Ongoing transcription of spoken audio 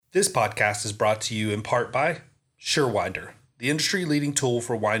This podcast is brought to you in part by SureWinder, the industry-leading tool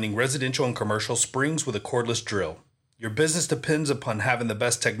for winding residential and commercial springs with a cordless drill. Your business depends upon having the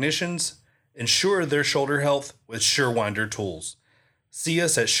best technicians. Ensure their shoulder health with SureWinder tools. See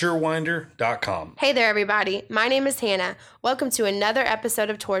us at surewinder.com. Hey there, everybody. My name is Hannah. Welcome to another episode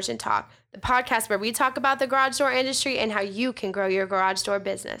of Torch and Talk, the podcast where we talk about the garage door industry and how you can grow your garage door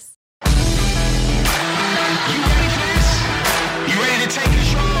business. You ready for this? You ready to take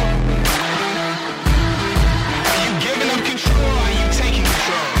control? Are you giving them control or are you taking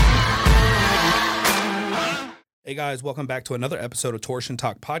control? Hey guys, welcome back to another episode of Torch and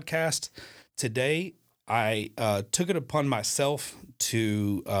Talk podcast. Today, I took it upon myself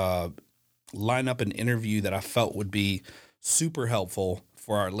to line up an interview that I felt would be super helpful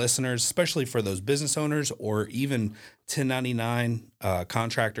for our listeners, especially for those business owners or even 1099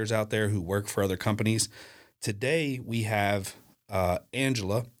 contractors out there who work for other companies. Today, we have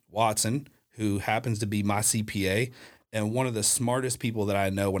Angela Watson, who happens to be my CPA and one of the smartest people that I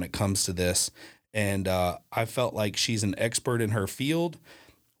know when it comes to this. And I felt like she's an expert in her field.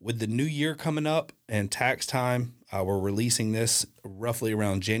 With the new year coming up and tax time, we're releasing this roughly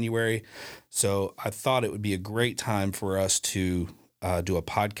around January. So I thought it would be a great time for us to do a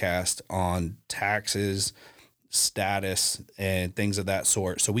podcast on taxes, status, and things of that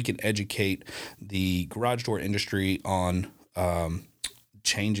sort, so we can educate the garage door industry on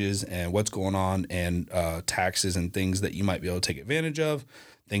changes and what's going on and taxes and things that you might be able to take advantage of,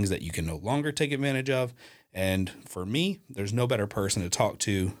 things that you can no longer take advantage of. And for me, there's no better person to talk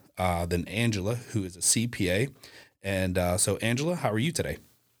to than Angela, who is a CPA. And so, Angela, how are you today?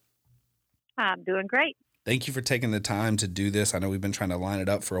 I'm doing great. Thank you for taking the time to do this. I know we've been trying to line it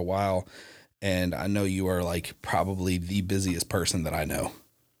up for a while, and I know you are like probably the busiest person that I know.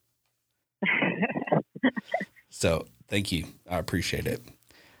 So thank you. I appreciate it.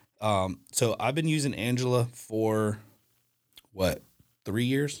 So I've been using Angela for what, 3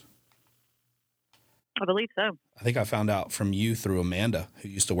 years? I believe so. I think I found out from you through Amanda, who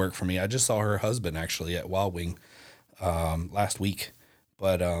used to work for me. I just saw her husband actually at Wild Wing last week,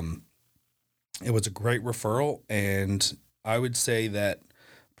 but it was a great referral. And I would say that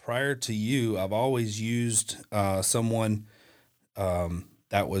prior to you, I've always used someone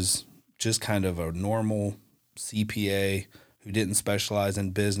that was just kind of a normal CPA who didn't specialize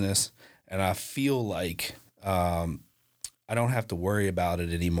in business. And I feel like I don't have to worry about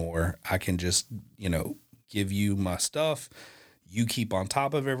it anymore. I can just, give you my stuff. You keep on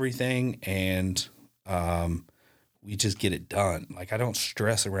top of everything, and we just get it done. Like, I don't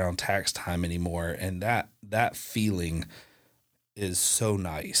stress around tax time anymore. And that feeling is so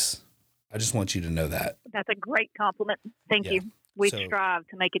nice. I just want you to know that. That's a great compliment. Thank you. We strive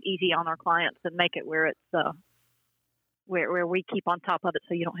to make it easy on our clients and make it where it's where we keep on top of it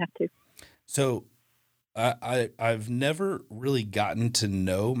so you don't have to. So I've never really gotten to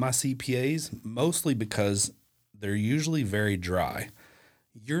know my CPAs, mostly because they're usually very dry.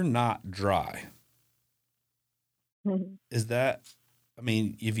 You're not dry. Mm-hmm. Is that,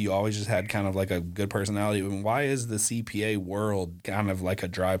 if you always just had kind of like a good personality, why is the CPA world kind of like a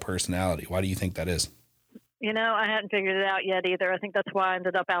dry personality? Why do you think that is? I hadn't figured it out yet either. I think that's why I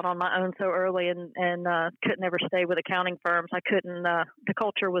ended up out on my own so early and couldn't ever stay with accounting firms. I couldn't, the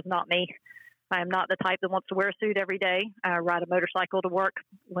culture was not me. I am not the type that wants to wear a suit every day. I ride a motorcycle to work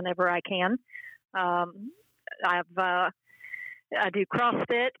whenever I can. I do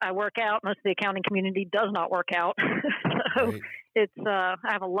CrossFit. I work out. Most of the accounting community does not work out. So Right. it's I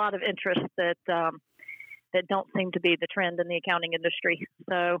have a lot of interests that don't seem to be the trend in the accounting industry.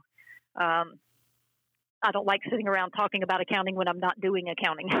 So I don't like sitting around talking about accounting when I'm not doing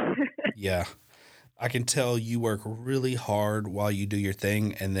accounting. Yeah. I can tell you work really hard while you do your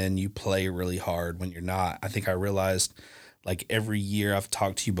thing, and then you play really hard when you're not. I think I realized, like, every year I've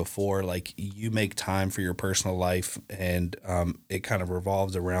talked to you before, like, you make time for your personal life, and it kind of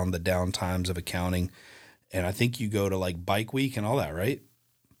revolves around the down times of accounting. And I think you go to like Bike Week and all that, right?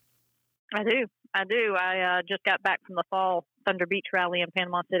 I do. I just got back from the fall Thunder Beach rally in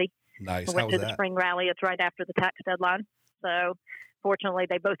Panama City. Nice. I went How to was the that? spring rally. It's right after the tax deadline. So fortunately,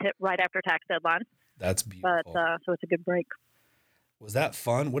 they both hit right after tax deadline. That's beautiful. But so it's a good break. Was that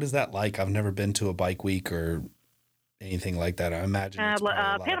fun? What is that like? I've never been to a Bike Week or anything like that. I imagine it's probably a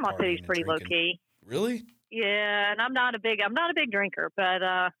lot of Panama City's partying and pretty low drinking. key. Really? Yeah, and I'm not a big drinker, but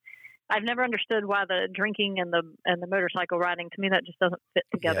I've never understood why the drinking and the motorcycle riding, to me, that just doesn't fit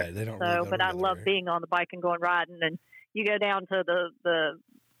together. Yeah, they don't really go But I together, love right? being on the bike and going riding. And you go down to the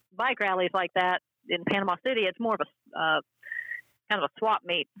bike rallies like that in Panama City, it's more of a kind of a swap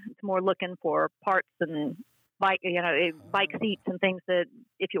meet. It's more looking for parts and bike, bike seats and things that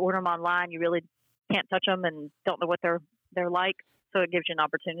if you order them online, you really can't touch them and don't know what they're like. So it gives you an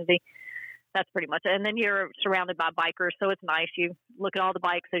opportunity. That's pretty much it. And then you're surrounded by bikers, so it's nice. You look at all the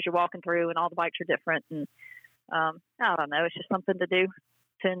bikes as you're walking through, and all the bikes are different. And I don't know, it's just something to do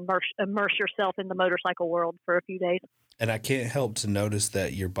to immerse yourself in the motorcycle world for a few days. And I can't help to notice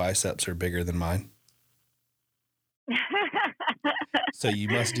that your biceps are bigger than mine. So you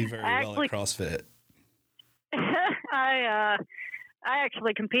must do very well at CrossFit. I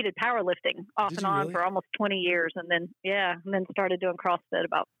actually competed powerlifting off and on really? for almost 20 years, and then started doing CrossFit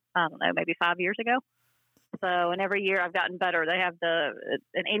about, I don't know, maybe 5 years ago. So, and every year I've gotten better. They have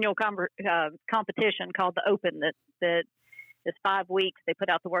an annual competition called the Open that is 5 weeks. They put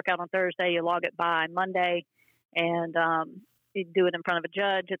out the workout on Thursday. You log it by Monday, and you do it in front of a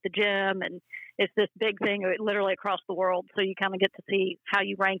judge at the gym. And it's this big thing literally across the world. So you kind of get to see how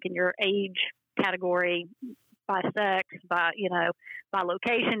you rank in your age category, by sex, by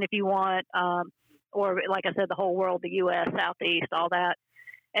location if you want, or like I said, the whole world, the U.S., Southeast, all that.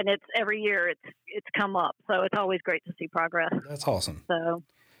 And it's every year it's come up, so it's always great to see progress. That's awesome. So,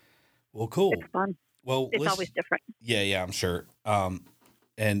 well, cool. It's fun. Well, it's always different. Yeah, I'm sure.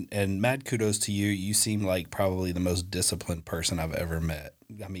 And mad kudos to you. You seem like probably the most disciplined person I've ever met.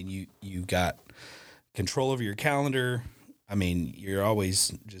 I mean, you got control over your calendar. I mean, you're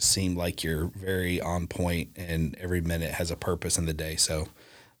always just seem like you're very on point, and every minute has a purpose in the day. So,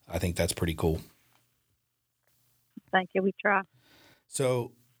 I think that's pretty cool. Thank you. We try.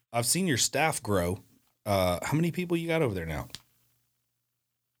 So, I've seen your staff grow. How many people you got over there now?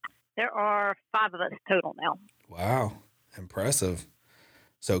 There are 5 of us total now. Wow. Impressive.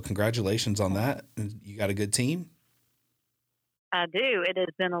 So congratulations on that. You got a good team? I do. It has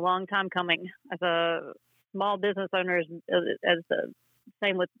been a long time coming. As a small business owner, as the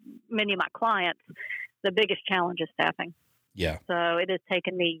same with many of my clients, the biggest challenge is staffing. Yeah. So it has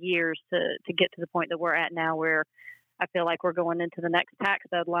taken me years to get to the point that we're at now, where I feel like we're going into the next tax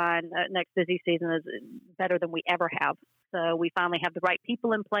deadline. Next busy season is better than we ever have. So we finally have the right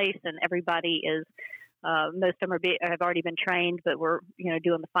people in place, and everybody is. Most of them have already been trained, but we're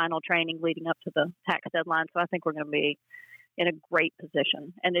doing the final training leading up to the tax deadline. So I think we're going to be in a great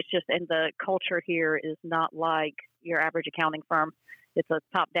position. And it's just, and the culture here is not like your average accounting firm. It's a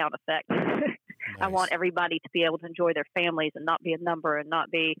top-down effect. Nice. I want everybody to be able to enjoy their families and not be a number, and I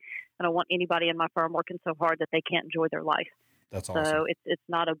don't want anybody in my firm working so hard that they can't enjoy their life. That's awesome. So it's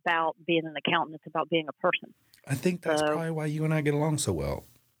not about being an accountant. It's about being a person. I think that's probably why you and I get along so well.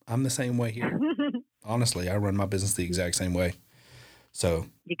 I'm the same way here. Honestly, I run my business the exact same way. So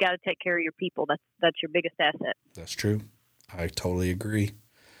you got to take care of your people. That's your biggest asset. That's true. I totally agree.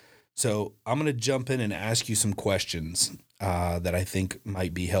 So I'm going to jump in and ask you some questions that I think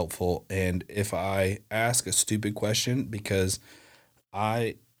might be helpful. And if I ask a stupid question, because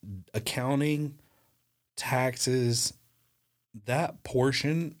accounting, taxes, that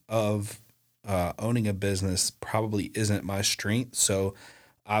portion of owning a business probably isn't my strength. So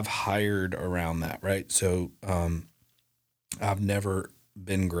I've hired around that, right? So I've never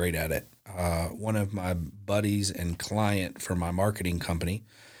been great at it. One of my buddies and client for my marketing company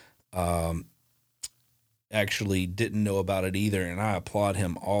actually didn't know about it either, and I applaud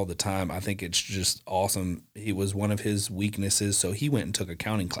him all the time. I think it's just awesome. It was one of his weaknesses, so he went and took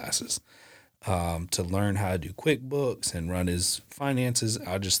accounting classes to learn how to do QuickBooks and run his finances.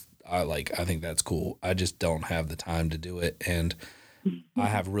 I think that's cool. I just don't have the time to do it, and I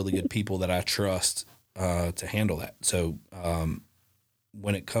have really good people that I trust to handle that. So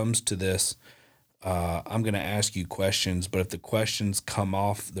when it comes to this, I'm going to ask you questions, but if the questions come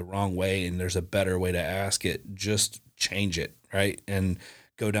off the wrong way and there's a better way to ask it, just change it, right? And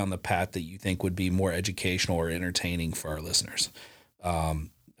go down the path that you think would be more educational or entertaining for our listeners.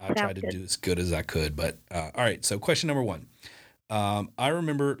 I tried to do as good as I could, but all right. So question number 1. I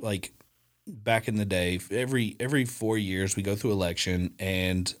remember back in the day, every 4 years we go through election,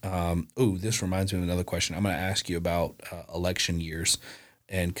 and this reminds me of another question. I'm going to ask you about election years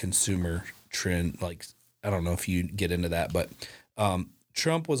and consumer trend. I don't know if you get into that, but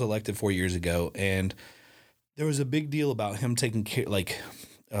Trump was elected 4 years ago, and there was a big deal about him taking care,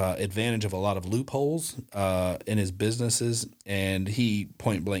 advantage of a lot of loopholes in his businesses, and he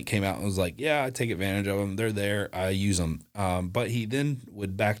point blank came out and was like, yeah, I take advantage of them. They're there. I use them. But he then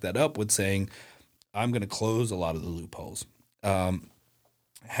would back that up with saying, I'm going to close a lot of the loopholes.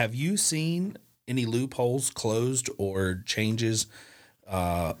 Have you seen any loopholes closed or changes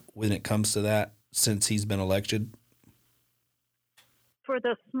when it comes to that since he's been elected? For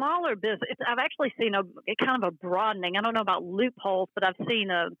the smaller business, I've actually seen a kind of a broadening. I don't know about loopholes, but I've seen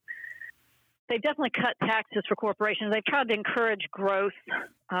they've definitely cut taxes for corporations. They've tried to encourage growth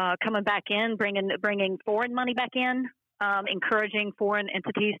coming back in, bringing foreign money back in, encouraging foreign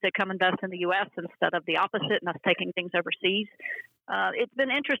entities to come invest in the U.S. instead of the opposite, and us taking things overseas. It's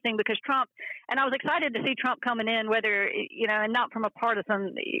been interesting because Trump, and I was excited to see Trump coming in, whether, and not from a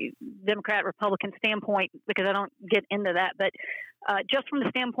partisan Democrat, Republican standpoint, because I don't get into that, but just from the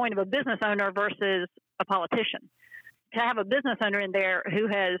standpoint of a business owner versus a politician. To have a business owner in there who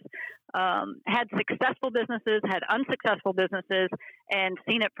has had successful businesses, had unsuccessful businesses, and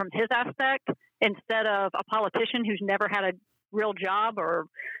seen it from his aspect, instead of a politician who's never had a real job or,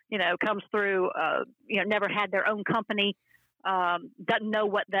 comes through, never had their own company, doesn't know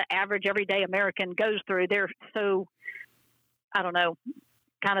what the average everyday American goes through. They're so, I don't know,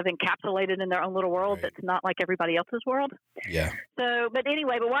 kind of encapsulated in their own little world Right. that's not like everybody else's world. Yeah. So, but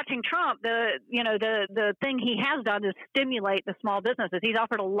watching Trump, the thing he has done is stimulate the small businesses. He's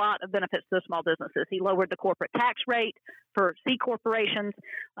offered a lot of benefits to the small businesses. He lowered the corporate tax rate for C corporations.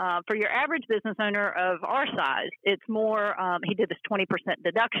 For your average business owner of our size, it's more, he did this 20%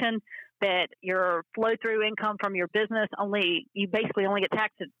 deduction that your flow through income from your business you basically only get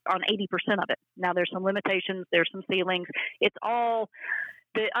taxed on 80% of it. Now there's some limitations, there's some ceilings. It's all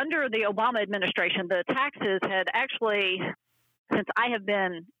under the Obama administration, the taxes had actually, since I have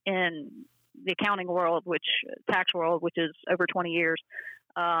been in the accounting world, tax world, which is over 20 years,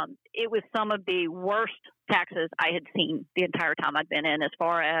 it was some of the worst taxes I had seen the entire time I'd been in, as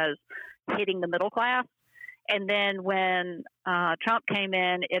far as hitting the middle class. And then when Trump came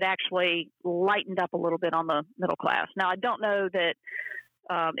in, it actually lightened up a little bit on the middle class. Now, I don't know that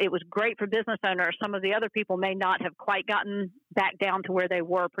it was great for business owners. Some of the other people may not have quite gotten back down to where they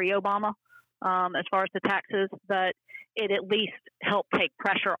were pre-Obama as far as the taxes, but it at least helped take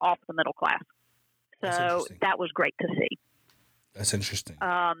pressure off the middle class. So that was great to see. That's interesting.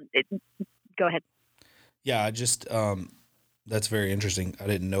 Go ahead. Yeah, that's very interesting. I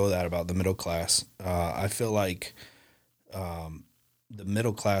didn't know that about the middle class. I feel like the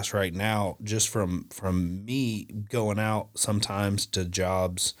middle class right now, just from me going out sometimes to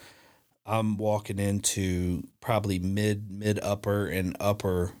jobs, I'm walking into probably mid upper and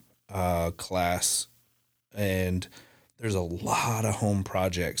upper class, and there's a lot of home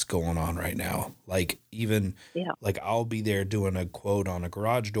projects going on right now. Like like I'll be there doing a quote on a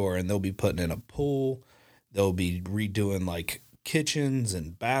garage door, and they'll be putting in a pool. They'll be redoing like kitchens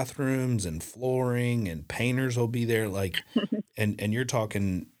and bathrooms and flooring, and painters will be there. Like, and you're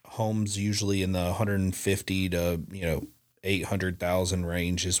talking homes usually in the 150 to 800,000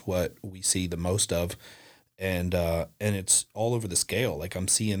 range is what we see the most of, and it's all over the scale. Like I'm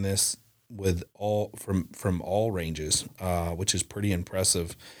seeing this with from all ranges, which is pretty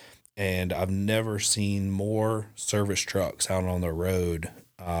impressive. And I've never seen more service trucks out on the road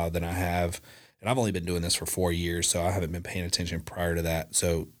than I have. And I've only been doing this for 4 years, so I haven't been paying attention prior to that.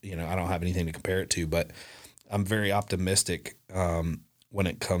 So, I don't have anything to compare it to, but I'm very optimistic when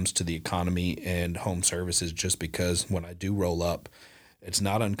it comes to the economy and home services, just because when I do roll up, it's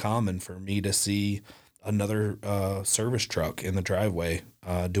not uncommon for me to see another service truck in the driveway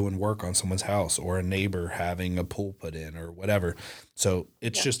doing work on someone's house, or a neighbor having a pool put in or whatever. So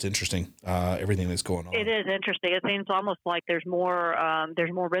it's just interesting, everything that's going on. It is interesting. It seems almost like there's more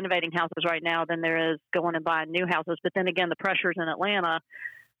renovating houses right now than there is going and buying new houses. But then again, the pressures in Atlanta,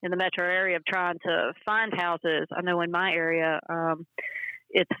 in the metro area, of trying to find houses. I know in my area,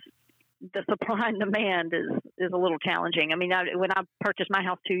 it's the supply and demand is a little challenging. I mean, when I purchased my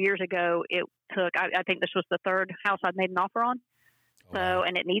house 2 years ago, it took, I think this was the third house I'd made an offer on. So,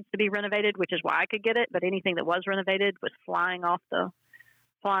 and it needs to be renovated, which is why I could get it. But anything that was renovated was flying off the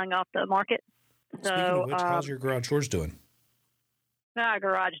market. Speaking of which, how's your garage doors doing? Our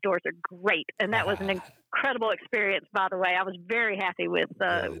garage doors are great, and that was an incredible experience. By the way, I was very happy with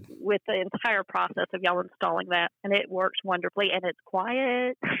the entire process of y'all installing that, and it works wonderfully, and it's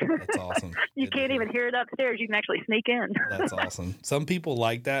quiet. That's awesome. You can't even hear it upstairs. You can actually sneak in. That's awesome. Some people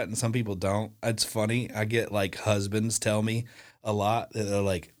like that, and some people don't. It's funny. I get like husbands tell me a lot that they're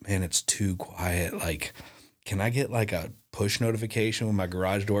like, "Man, it's too quiet. Like, can I get like a push notification when my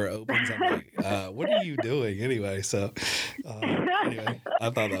garage door opens?" I'm like, what are you doing anyway? So anyway, I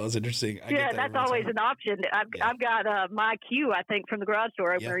thought that was interesting. That's always an option. I've got my cue, I think, from the garage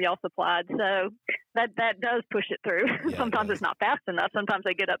door opener y'all supplied. So that does push it through. Yeah, Sometimes it's not fast enough. Sometimes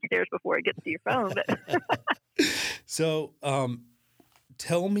they get upstairs before it gets to your phone. But. So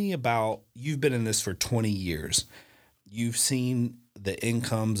tell me about, you've been in this for 20 years. You've seen the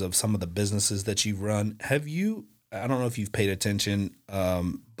incomes of some of the businesses that you've run. I don't know if you've paid attention,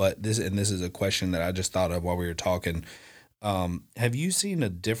 but this is a question that I just thought of while we were talking. Have you seen a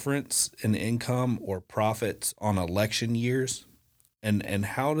difference in income or profits on election years? And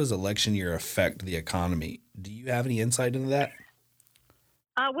how does election year affect the economy? Do you have any insight into that?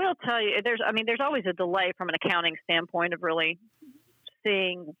 I will tell you, there's always a delay from an accounting standpoint of really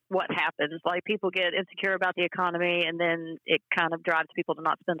seeing what happens. Like, people get insecure about the economy, and then it kind of drives people to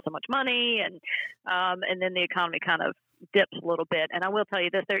not spend so much money, and then the economy kind of dips a little bit. And I will tell you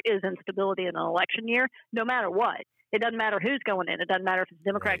this: there is instability in an election year, no matter what. It doesn't matter who's going in. It doesn't matter if it's a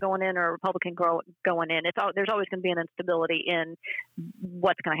Democrat going in or a Republican going in. There's always going to be an instability in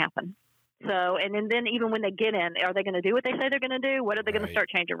what's going to happen. So, and then even when they get in, are they going to do what they say they're going to do? What are they going to start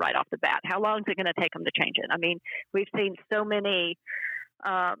changing right off the bat? How long is it going to take them to change it? I mean, we've seen so many.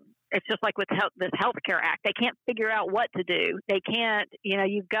 It's just like with this Healthcare Act. They can't figure out what to do. They can't.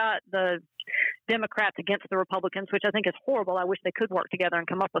 You've got the Democrats against the Republicans, which I think is horrible. I wish they could work together and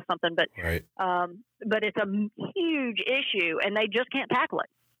come up with something, but it's a huge issue, and they just can't tackle it.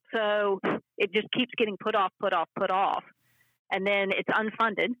 So it just keeps getting put off. And then it's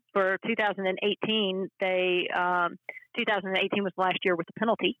unfunded for 2018. 2018 was the last year with the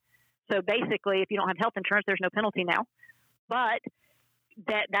penalty. So basically, if you don't have health insurance, there's no penalty now. But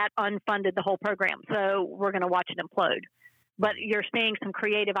that unfunded the whole program. So we're going to watch it implode. But you're seeing some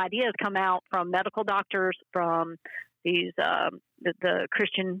creative ideas come out from medical doctors, from these the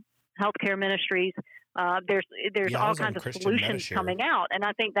Christian healthcare ministries. There's all kinds of solutions coming out, and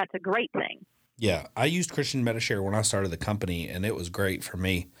I think that's a great thing. Yeah, I used Christian Medishare when I started the company, and it was great for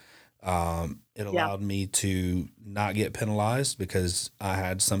me. It allowed me to not get penalized because I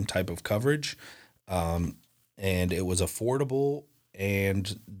had some type of coverage, and it was affordable,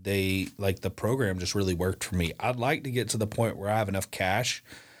 and the program just really worked for me. I'd like to get to the point where I have enough cash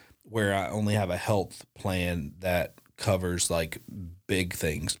where I only have a health plan that covers like big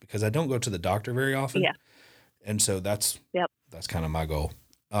things, because I don't go to the doctor very often. Yeah. And so that's kind of my goal.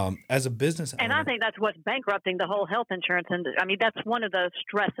 As a business owner, and I think that's what's bankrupting the whole health insurance industry. I mean, that's one of the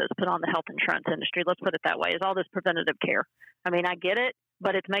stresses put on the health insurance industry. Let's put it that way: is all this preventative care. I mean, I get it,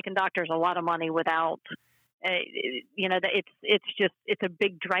 but it's making doctors a lot of money without, it's a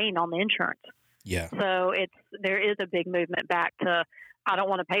big drain on the insurance. Yeah. So there is a big movement back to, I don't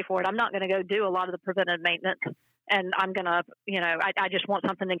want to pay for it. I'm not going to go do a lot of the preventative maintenance, and I'm going to, I just want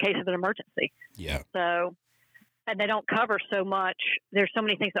something in case of an emergency. Yeah. So. And they don't cover so much. There's so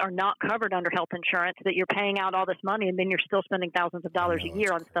many things that are not covered under health insurance that you're paying out all this money, and then you're still spending thousands of dollars a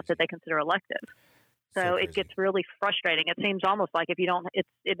year on stuff that they consider elective. So it gets really frustrating. It seems almost like if you don't, it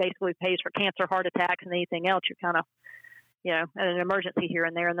basically pays for cancer, heart attacks, and anything else. You're kind of, at an emergency here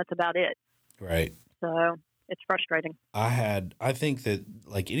and there, and that's about it. Right. So it's frustrating. I think that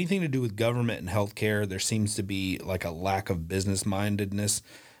like anything to do with government and healthcare, there seems to be like a lack of business mindedness.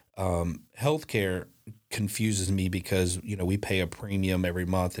 Healthcare confuses me because, we pay a premium every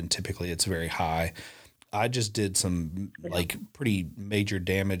month, and typically it's very high. I just did some like pretty major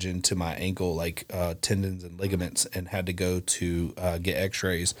damage into my ankle, like tendons and ligaments, and had to go to get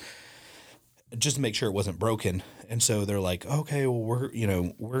x-rays just to make sure it wasn't broken. And so they're like, okay, well,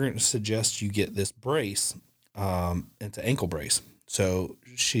 we're going to suggest you get this brace. It's an ankle brace. So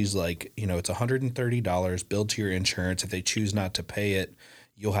she's like, it's $130 billed to your insurance. If they choose not to pay it,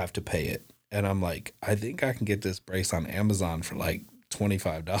 you'll have to pay it. And I'm like, I think I can get this brace on Amazon for like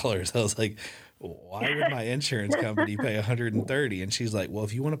 $25. I was like, why would my insurance company pay $130? And she's like, well,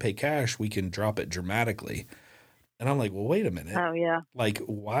 if you want to pay cash, we can drop it dramatically. And I'm like, well, wait a minute. Oh, yeah. Like,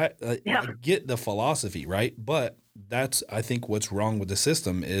 why? I get the philosophy, right? But that's, I think, what's wrong with the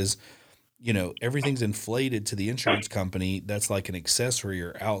system is, everything's inflated to the insurance company. That's like an accessory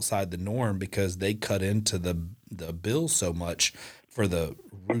or outside the norm because they cut into the bill so much for the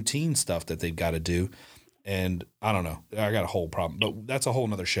routine stuff that they've got to do. And I don't know, I got a whole problem, but that's a whole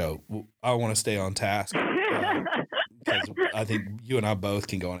nother show. I want to stay on task because I think you and I both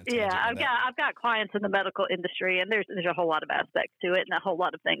can go on. I've got clients in the medical industry, and there's a whole lot of aspects to it and a whole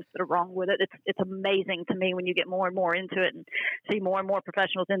lot of things that are wrong with it. It's amazing to me when you get more and more into it and see more and more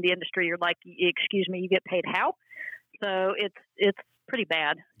professionals in the industry. You're like, excuse me, you get paid how? So it's pretty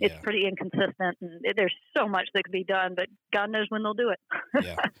bad. It's pretty inconsistent, and there's so much that could be done, but God knows when they'll do it.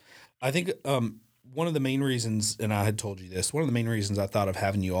 Yeah. I think one of the main reasons, and I had told you this, one of the main reasons I thought of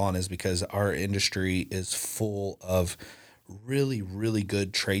having you on is because our industry is full of really, really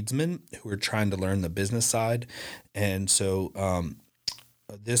good tradesmen who are trying to learn the business side. And so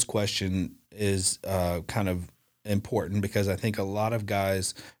this question is kind of important because I think a lot of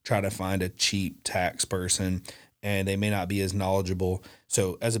guys try to find a cheap tax person and they may not be as knowledgeable.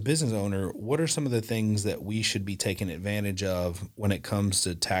 So as a business owner, what are some of the things that we should be taking advantage of when it comes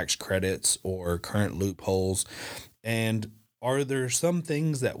to tax credits or current loopholes? And are there some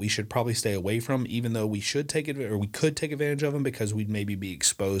things that we should probably stay away from, even though we should take it, or we could take advantage of them because we'd maybe be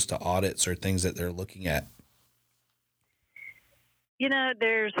exposed to audits or things that they're looking at?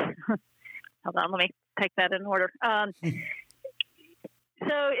 There's hold on, let me take that in order.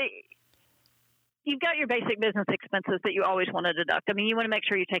 You've got your basic business expenses that you always want to deduct. I mean, you want to make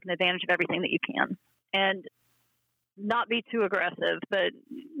sure you're taking advantage of everything that you can and not be too aggressive, but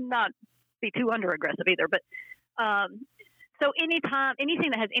not be too under aggressive either. But so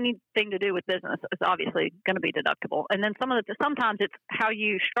anything that has anything to do with business is obviously going to be deductible. And then sometimes it's how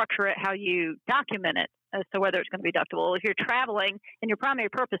you structure it, how you document it as to whether it's going to be deductible. If you're traveling and your primary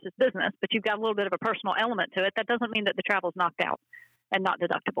purpose is business, but you've got a little bit of a personal element to it, that doesn't mean that the travel is knocked out and not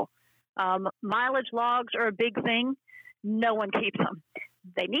deductible. Mileage logs are a big thing. No one keeps them.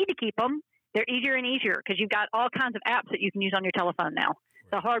 They need to keep them. They're easier and easier because you've got all kinds of apps that you can use on your telephone now.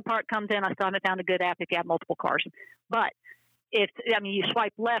 The hard part comes in. I still haven't found a good app if you have multiple cars. But you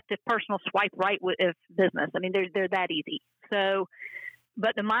swipe left if personal, swipe right if business. I mean, they're that easy. So,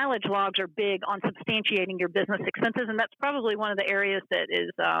 but the mileage logs are big on substantiating your business expenses, and that's probably one of the areas that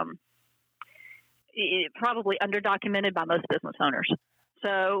is probably underdocumented by most business owners.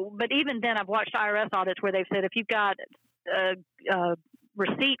 So, but even then, I've watched IRS audits where they've said if you've got a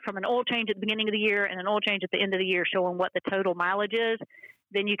receipt from an oil change at the beginning of the year and an oil change at the end of the year showing what the total mileage is,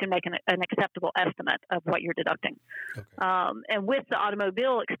 then you can make an acceptable estimate of what you're deducting. Okay. And with the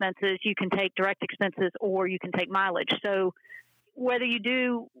automobile expenses, you can take direct expenses or you can take mileage. So whether you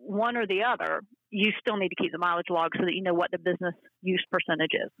do one or the other, you still need to keep the mileage log so that you know what the business use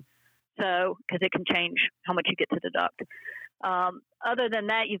percentage is. So, because it can change how much you get to deduct. Other than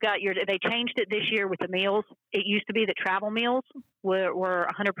that, they changed it this year with the meals. It used to be that travel meals were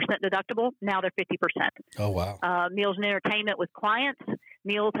 100% deductible. Now they're 50%. Oh, wow. Meals and entertainment with clients.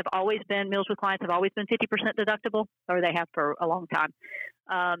 Meals with clients have always been 50% deductible, or they have for a long time.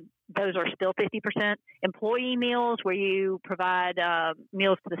 Those are still 50%. Employee meals, where you provide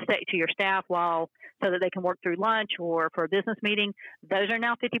meals to your staff so that they can work through lunch or for a business meeting, those are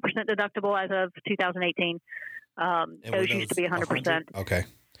now 50% deductible as of 2018. Those used to be 100%. Okay.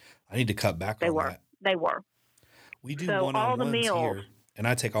 I need to cut back on that. They were. We do one-on-ones here, and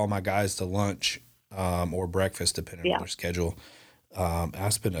I take all my guys to lunch or breakfast, depending on their schedule. So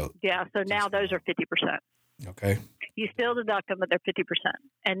now those are 50%. Okay. You still deduct them, but they're 50%.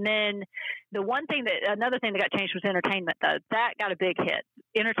 And then another thing that got changed was entertainment, though. That got a big hit.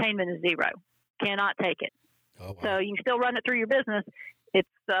 Entertainment is zero. Cannot take it. Oh, wow. So you can still run it through your business.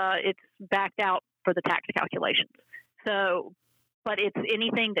 It's backed out for the tax calculations. So, but it's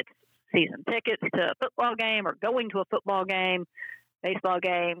anything that's season tickets to a football game or going to a football game, baseball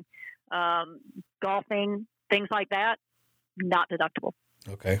game, golfing, things like that, not deductible.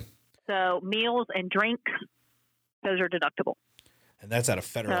 Okay. So meals and drinks, those are deductible. And that's at a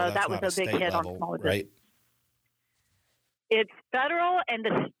federal. So that was a big hit level, on small business. Right? It's federal, and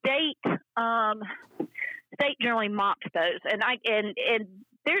the state generally mops those. And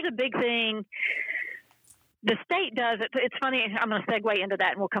there's a big thing. The state does it. It's funny. I'm going to segue into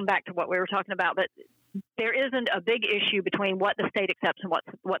that, and we'll come back to what we were talking about. But there isn't a big issue between what the state accepts and what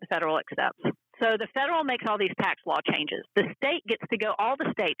the federal accepts. So the federal makes all these tax law changes. The state all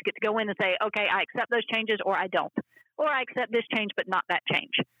the states get to go in and say, okay, I accept those changes or I don't. Or I accept this change but not that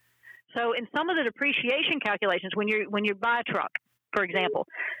change. So in some of the depreciation calculations, when you buy a truck, for example,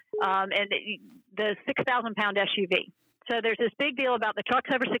 and the 6,000-pound SUV. So there's this big deal about the trucks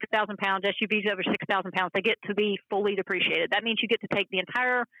over 6,000 pounds, SUVs over 6,000 pounds. They get to be fully depreciated. That means you get to take the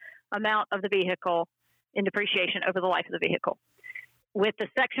entire amount of the vehicle in depreciation over the life of the vehicle. With the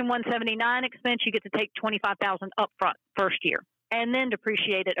Section 179 expense, you get to take $25,000 up front first year and then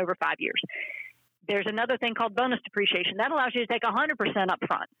depreciate it over 5 years. There's another thing called bonus depreciation. That allows you to take 100% up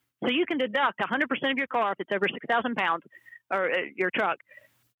front. So you can deduct 100% of your car if it's over 6,000 pounds or your truck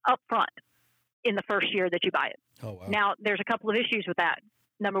up front in the first year that you buy it. Oh, wow. Now, there's a couple of issues with that.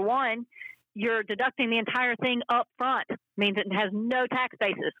 Number one, you're deducting the entire thing up front, means it has no tax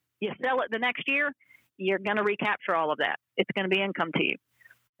basis. You sell it the next year, you're going to recapture all of that. It's going to be income to you.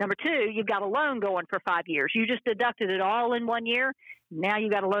 Number two, you've got a loan going for 5 years. You just deducted it all in 1 year. Now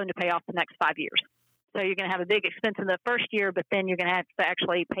you've got a loan to pay off the next 5 years. So you're going to have a big expense in the first year, but then you're going to have to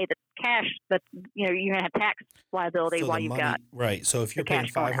actually pay the cash. But you're going to have tax liability while you've got right. So if you're paying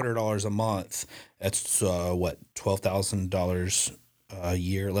 $500 a month, that's $12,000 a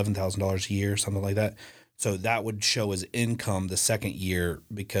year, $11,000 a year, something like that. So that would show as income the second year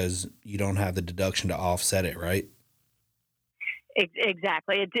because you don't have the deduction to offset it, right?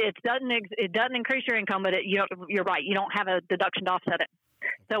 Exactly. It doesn't increase your income, but you're right. You don't have a deduction to offset it.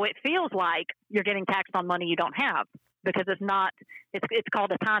 So it feels like you're getting taxed on money you don't have because it's not. It's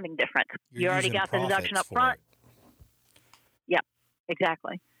called a timing difference. You're You already using got the deduction up profits for front. it. Yep,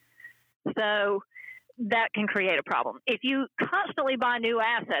 exactly. So that can create a problem. If you constantly buy new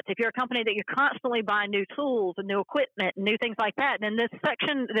assets, if you're a company that you're constantly buying new tools and new equipment and new things like that, then this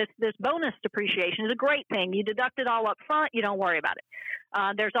section, this bonus depreciation is a great thing. You deduct it all up front. You don't worry about it.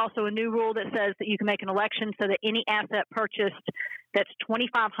 There's also a new rule that says that you can make an election so that any asset purchased that's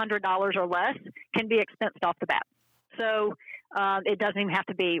 $2,500 or less can be expensed off the bat. So it doesn't even have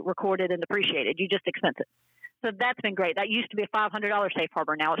to be recorded and depreciated. You just expense it. So that's been great. That used to be a $500 safe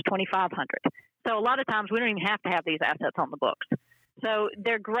harbor. Now it's $2,500. So a lot of times we don't even have to have these assets on the books. So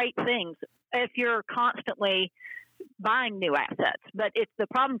they're great things if you're constantly buying new assets. But the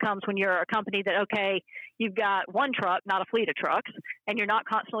problem comes when you're a company that, okay, you've got one truck, not a fleet of trucks, and you're not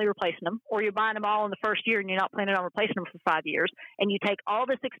constantly replacing them, or you're buying them all in the first year and you're not planning on replacing them for 5 years, and you take all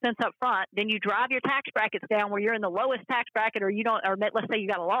this expense up front, then you drive your tax brackets down where you're in the lowest tax bracket, or let's say you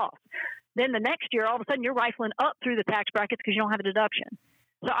got a loss. Then the next year, all of a sudden, you're rifling up through the tax brackets because you don't have a deduction.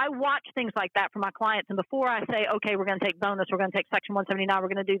 So I watch things like that for my clients. And before I say, okay, we're going to take bonus, we're going to take Section 179, we're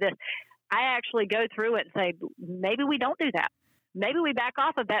going to do this, I actually go through it and say, maybe we don't do that. Maybe we back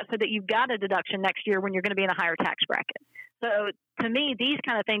off of that so that you've got a deduction next year when you're going to be in a higher tax bracket. So to me, these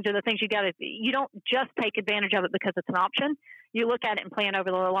kind of things are the things you don't just take advantage of it because it's an option. You look at it and plan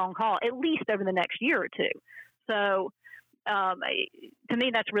over the long haul, at least over the next year or two. So to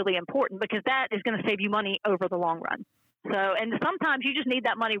me, that's really important because that is going to save you money over the long run. So, and sometimes you just need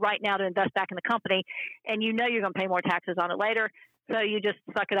that money right now to invest back in the company, and you know you're going to pay more taxes on it later. So you just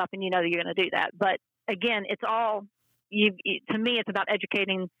suck it up and you know that you're going to do that. But again, it's all to me, it's about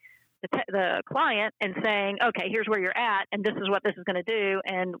educating the client and saying, okay, here's where you're at, and this is what this is going to do,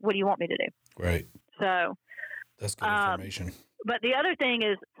 and what do you want me to do? Right. So that's good information. But the other thing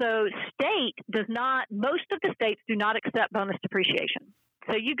is, so most of the states do not accept bonus depreciation.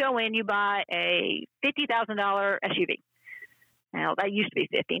 So you go in, you buy a $50,000 SUV. Now that used to be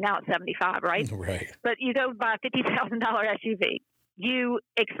 50, now it's 75, right? Right. But you go buy a $50,000 SUV. You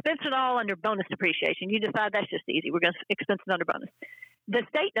expense it all under bonus depreciation. You decide that's just easy. We're going to expense it under bonus. The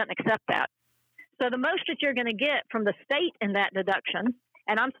state doesn't accept that. So the most that you're going to get from the state in that deduction,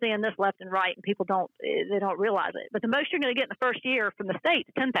 and I'm seeing this left and right, and people don't realize it, but the most you're going to get in the first year from the state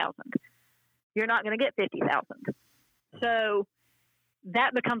is $10,000. You're not going to get $50,000. So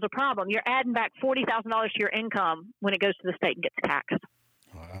that becomes a problem. You're adding back $40,000 to your income when it goes to the state and gets taxed.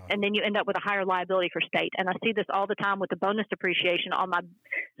 Wow. And then you end up with a higher liability for state. And I see this all the time with the bonus depreciation on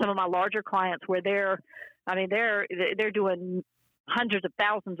some of my larger clients where they're doing hundreds of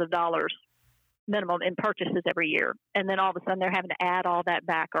thousands of dollars minimum in purchases every year. And then all of a sudden they're having to add all that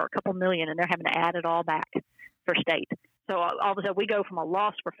back, or a couple million, and they're having to add it all back for state. So all of a sudden we go from a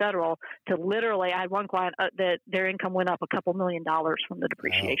loss for federal to literally, I had one client that their income went up a couple $1 million from the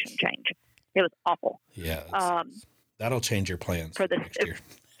depreciation change. It was awful. Yeah. That'll change your plans for next year.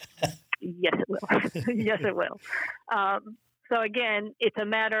 Yes, it will. Yes, it will. So again, it's a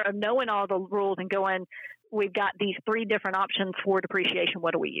matter of knowing all the rules and going, we've got these 3 different options for depreciation.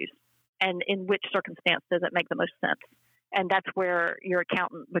 What do we use? And in which circumstance does it make the most sense? And that's where your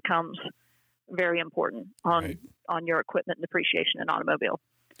accountant becomes very important on your equipment depreciation and automobile.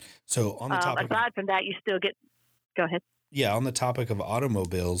 So on the topic, aside from that, you still get. Go ahead. Yeah, on the topic of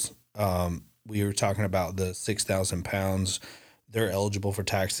automobiles, we were talking about the 6,000 pounds. They're eligible for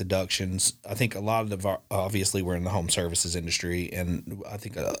tax deductions. I think a lot of obviously we're in the home services industry, and I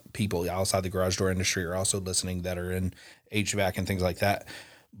think people outside the garage door industry are also listening that are in HVAC and things like that.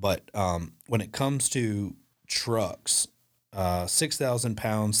 But when it comes to trucks, 6,000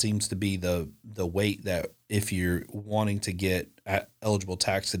 pounds seems to be the weight that if you're wanting to get eligible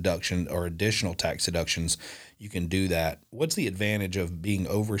tax deduction or additional tax deductions, you can do that. What's the advantage of being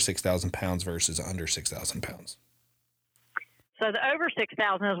over 6,000 pounds versus under 6,000 pounds? So the over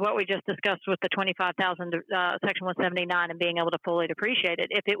 6,000 is what we just discussed with the 25,000 Section 179 and being able to fully depreciate it.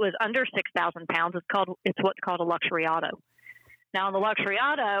 If it was under 6,000 pounds, it's what's called a luxury auto. Now, in the luxury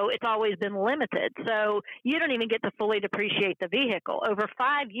auto, it's always been limited, so you don't even get to fully depreciate the vehicle. Over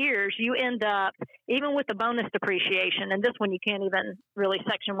 5 years, you end up, even with the bonus depreciation, and this one you can't even really,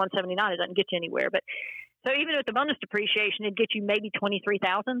 Section 179, it doesn't get you anywhere. But so even with the bonus depreciation, it'd get you maybe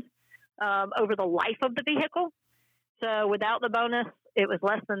 $23,000 over the life of the vehicle. So without the bonus, it was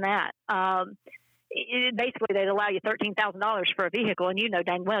less than that. Basically, they'd allow you $13,000 for a vehicle, and you know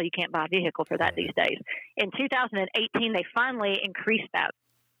dang well you can't buy a vehicle for that these days. In 2018, they finally increased that.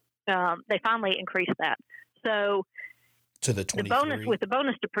 So to the 23. bonus with the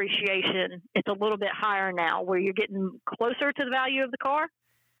bonus depreciation, it's a little bit higher now, where you're getting closer to the value of the car.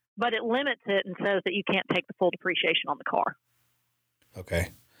 but it limits it and says that you can't take the full depreciation on the car. Okay.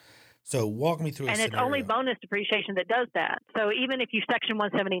 So walk me through a And it's scenario. only bonus depreciation that does that. So even if you Section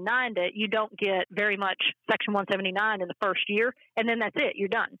 179'd it, you don't get very much Section 179 in the first year, and then that's it. You're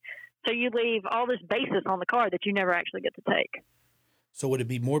done. So you leave all this basis on the car that you never actually get to take. So would it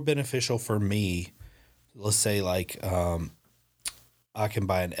be more beneficial for me, let's say like I can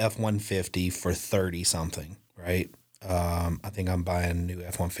buy an F-150 for 30 something, right? I think I'm buying new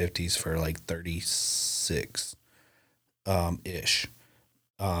F-150s for like 36 ish.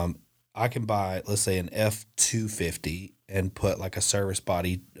 I can buy, let's say, an F-250 and put like a service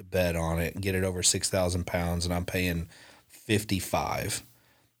body bed on it and get it over 6,000 pounds, and I'm paying $55.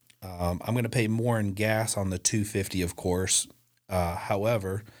 I'm going to pay more in gas on the 250, of course.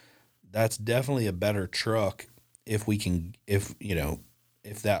 However, that's definitely a better truck if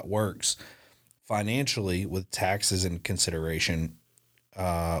that works financially with taxes in consideration.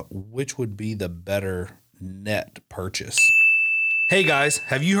 Which would be the better net purchase? Hey guys,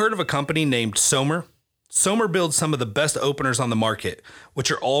 have you heard of a company named Sommer? Sommer builds some of the best openers on the market,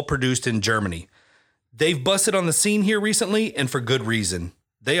 which are all produced in Germany. They've busted on the scene here recently, and for good reason.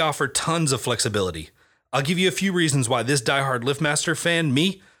 They offer tons of flexibility. I'll give you a few reasons why this diehard LiftMaster fan,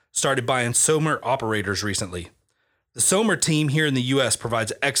 me, started buying Sommer operators recently. The Sommer team here in the US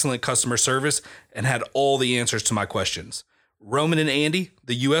provides excellent customer service and had all the answers to my questions. Roman and Andy,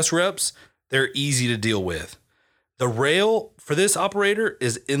 the US reps, they're easy to deal with. The rail for this operator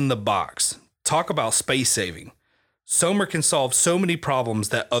is in the box. Talk about space saving. Sommer can solve so many problems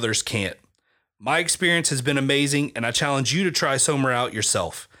that others can't. My experience has been amazing, and I challenge you to try Sommer out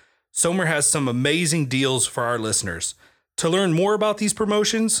yourself. Sommer has some amazing deals for our listeners. To learn more about these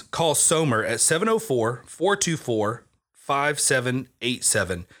promotions, call Sommer at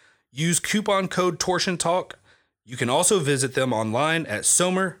 704-424-5787. Use coupon code TorsionTalk. You can also visit them online at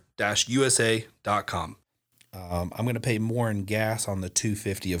sommer-usa.com. I'm going to pay more in gas on the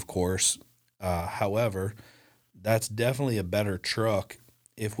 250, of course. However, that's definitely a better truck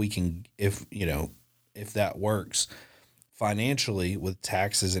if that works financially with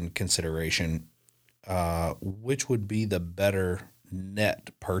taxes in consideration. Which would be the better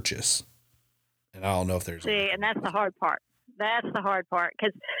net purchase? And I don't know if there's... And that's the hard part. That's the hard part.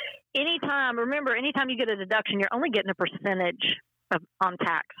 Because anytime you get a deduction, you're only getting a percentage on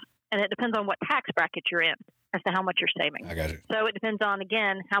tax. And it depends on what tax bracket you're in as to how much you're saving. I got you. So it depends on,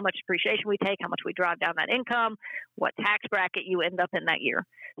 again, how much depreciation we take, how much we drive down that income, what tax bracket you end up in that year.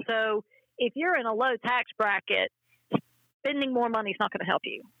 So if you're in a low tax bracket, spending more money is not going to help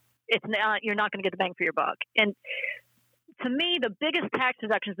you. It's not, you're not going to get the bang for your buck. And to me, the biggest tax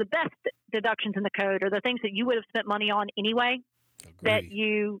deductions, the best deductions in the code are the things that you would have spent money on anyway. Agreed. That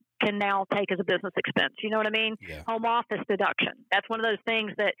you can now take as a business expense. You know what I mean? Yeah. Home office deduction. That's one of those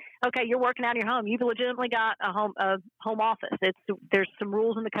things that, okay, you're working out of your home. You've legitimately got a home office. There's some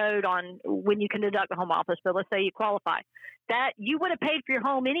rules in the code on when you can deduct the home office, but let's say you qualify. That you would have paid for your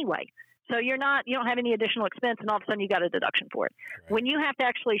home anyway. So you don't have any additional expense, and all of a sudden you got a deduction for it. Right. When you have to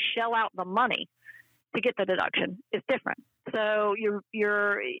actually shell out the money to get the deduction, it's different. So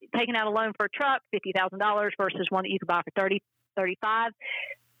you're taking out a loan for a truck, $50,000 versus one that you could buy for $35.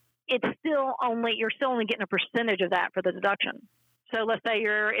 You're still only getting a percentage of that for the deduction. So let's say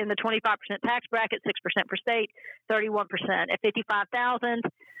you're in the 25% tax bracket, 6% for state, 31%. At $55,000,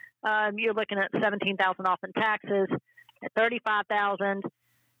 you're looking at $17,000 off in taxes. At $35,000,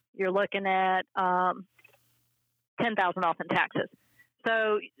 you're looking at $10,000 off in taxes.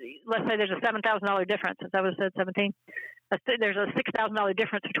 So let's say there's a $7,000 difference. Is that what it said, 17? There's a $6,000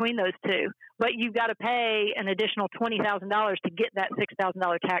 difference between those two, but you've got to pay an additional $20,000 to get that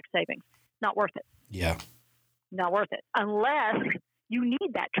 $6,000 tax savings. Not worth it. Yeah. Not worth it. Unless you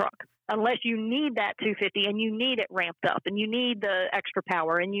need that truck, unless you need that 250 and you need it ramped up and you need the extra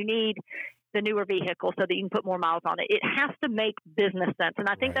power and you need the newer vehicle so that you can put more miles on it. It has to make business sense. And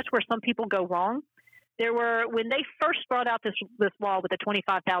I think that's where some people go wrong. When they first brought out this law with the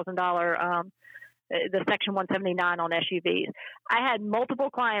 $25,000, the Section 179 on SUVs, I had multiple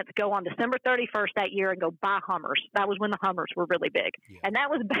clients go on December 31st that year and go buy Hummers. That was when the Hummers were really big. Yeah. And that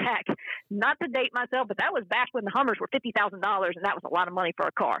was back, not to date myself, but that was back when the Hummers were $50,000, and that was a lot of money for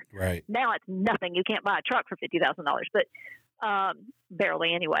a car. Right. Now it's nothing. You can't buy a truck for $50,000, but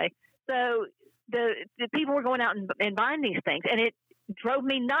barely anyway. So the people were going out and buying these things, and it drove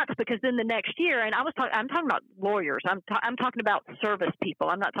me nuts because then the next year, and I'm talking about lawyers. I'm talking about service people.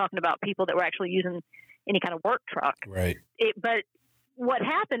 I'm not talking about people that were actually using any kind of work truck. Right. But what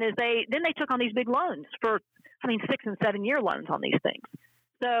happened is they took on these big loans for, 6 and 7 year loans on these things.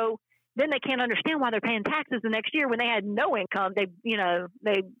 So then they can't understand why they're paying taxes the next year when they had no income. They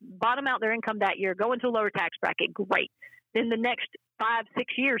bottom out their income that year, go into a lower tax bracket, great. Then the next 5,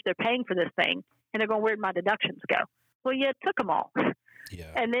 6 years, they're paying for this thing, and they're going, where'd my deductions go? Well, you took them all.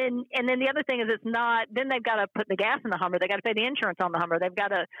 Yeah. And then the other thing is it's not, then they've got to put the gas in the Hummer. They've got to pay the insurance on the Hummer. They've got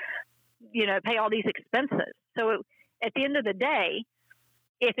to, pay all these expenses. So at the end of the day,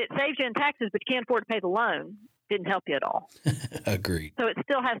 if it saves you in taxes, but you can't afford to pay the loan, didn't help you at all. Agreed. So it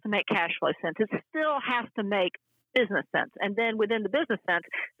still has to make cash flow sense. It still has to make business sense. And then within the business sense,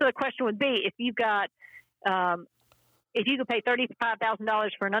 so the question would be, if you've got, if you could pay $35,000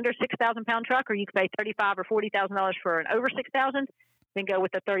 for an under 6,000 pound truck, or you could pay $35,000 or $40,000 for an over 6,000, then go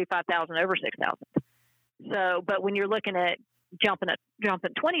with the $35,000 over 6,000. So, but when you're looking at jumping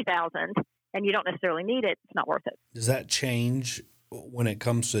 20,000 and you don't necessarily need it, it's not worth it. Does that change when it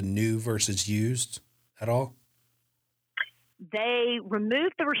comes to new versus used at all? They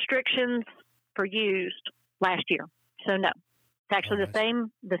removed the restrictions for used last year. So no, it's actually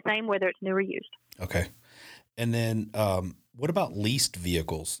the same whether it's new or used. Okay. And then what about leased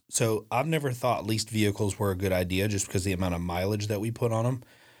vehicles? So I've never thought leased vehicles were a good idea just because of the amount of mileage that we put on them.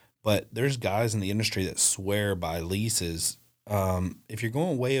 But there's guys in the industry that swear by leases. If you're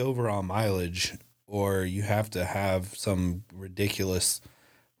going way over on mileage, or you have to have some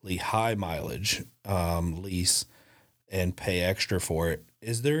ridiculously high mileage lease and pay extra for it,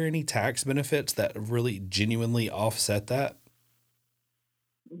 is there any tax benefits that really genuinely offset that?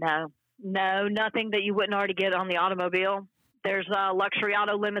 No, nothing that you wouldn't already get on the automobile. There's luxury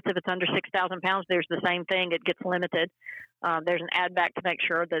auto limits. If it's under 6,000 pounds, there's the same thing. It gets limited. There's an add back to make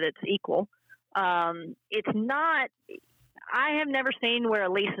sure that it's equal. It's not, I have never seen where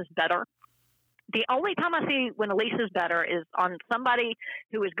a lease is better. The only time I see when a lease is better is on somebody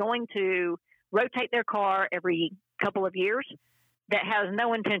who is going to rotate their car every couple of years, that has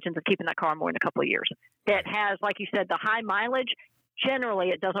no intentions of keeping that car more than a couple of years. That has, like you said, the high mileage. Generally,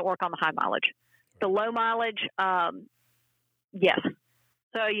 it doesn't work on the high mileage. The low mileage, yes.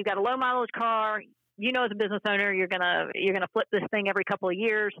 So you got a low mileage car. As a business owner, you're gonna flip this thing every couple of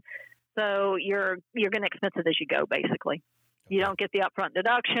years. So you're gonna expense it as you go, basically. You don't get the upfront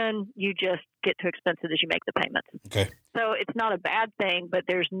deduction. You just get to expense it as you make the payments. Okay. So it's not a bad thing, but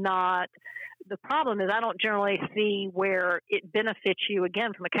there's not. The problem is I don't generally see where it benefits you,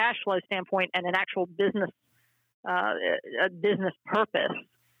 again, from a cash flow standpoint and an actual business a business purpose.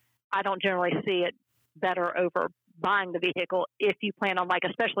 I don't generally see it better over buying the vehicle if you plan on, like,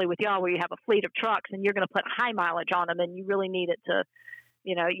 especially with y'all where you have a fleet of trucks and you're going to put high mileage on them and you really need it to,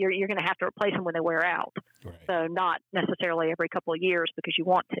 you're going to have to replace them when they wear out. Right. So not necessarily every couple of years because you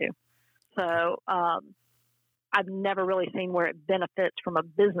want to. So I've never really seen where it benefits from a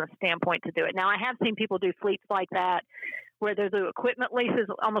business standpoint to do it. Now, I have seen people do fleets like that where they do equipment leases,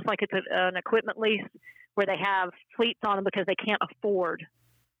 almost like it's an equipment lease, where they have fleets on them because they can't afford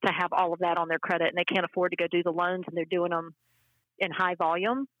to have all of that on their credit and they can't afford to go do the loans, and they're doing them in high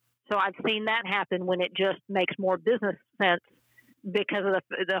volume. So I've seen that happen when it just makes more business sense because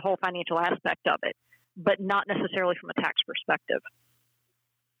of the whole financial aspect of it, but not necessarily from a tax perspective.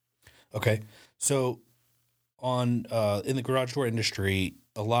 Okay. So in the garage door industry,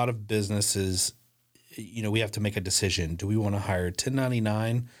 a lot of businesses, we have to make a decision. Do we want to hire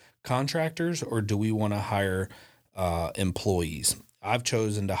 1099 contractors or do we want to hire employees? I've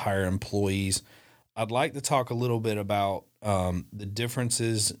chosen to hire employees. I'd like to talk a little bit about the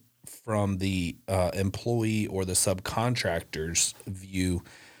differences from the employee or the subcontractor's view.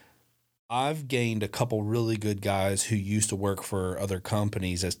 I've gained a couple really good guys who used to work for other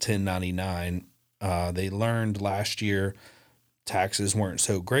companies as 1099. They learned last year taxes weren't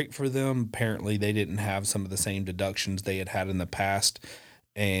so great for them. Apparently, they didn't have some of the same deductions they had in the past,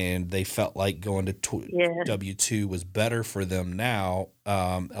 and they felt like going to W-2 was better for them now,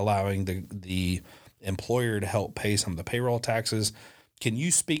 allowing the employer to help pay some of the payroll taxes. Can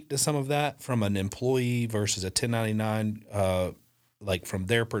you speak to some of that from an employee versus a 1099, like from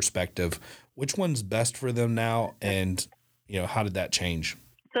their perspective? Which one's best for them now, and how did that change?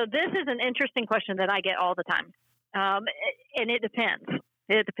 So this is an interesting question that I get all the time, and it depends.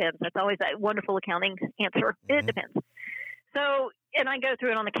 It depends. That's always that wonderful accounting answer. Mm-hmm. It depends. So, and I go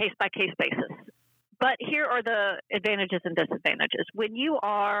through it on a case-by-case basis. But here are the advantages and disadvantages.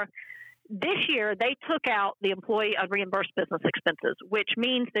 This year, they took out the employee unreimbursed business expenses, which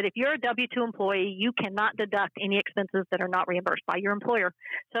means that if you're a W-2 employee, you cannot deduct any expenses that are not reimbursed by your employer.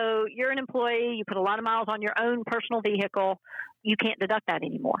 So you're an employee, you put a lot of miles on your own personal vehicle, you can't deduct that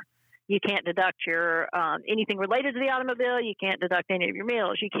anymore. You can't deduct your anything related to the automobile. You can't deduct any of your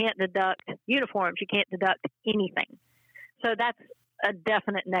meals. You can't deduct uniforms. You can't deduct anything. So that's a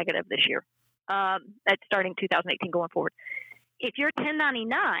definite negative this year. That's starting 2018 going forward. If you're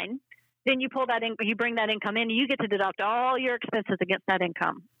 1099, then you pull that in, you bring that income in, and you get to deduct all your expenses against that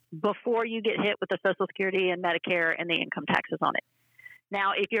income before you get hit with the Social Security and Medicare and the income taxes on it.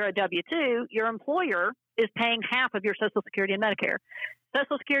 Now, if you're a W-2, your employer is paying half of your Social Security and Medicare.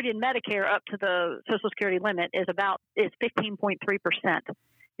 Social Security and Medicare up to the Social Security limit is 15.3%.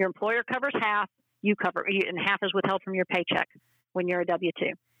 Your employer covers half, and half is withheld from your paycheck when you're a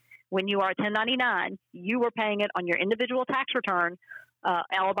W-2. When you are a 1099, you are paying it on your individual tax return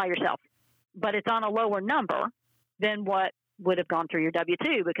all by yourself. But it's on a lower number than what would have gone through your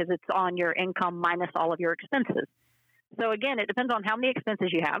W-2 because it's on your income minus all of your expenses. So again, it depends on how many expenses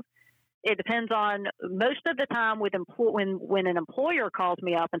you have. It depends on most of the time with when an employer calls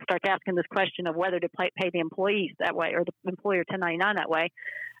me up and starts asking this question of whether to pay the employees that way or the employer 1099 that way,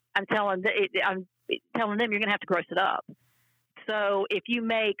 I'm telling them you're going to have to gross it up. So if you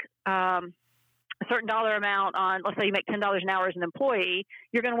make a certain dollar amount on, let's say you make $10 an hour as an employee,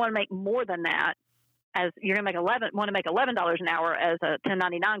 you're going to want to make more than that. As you're going to want to make $11 an hour as a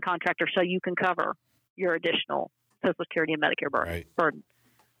 1099 contractor, so you can cover your additional Social Security and Medicare burden.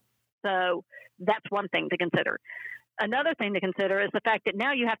 So that's one thing to consider. Another thing to consider is the fact that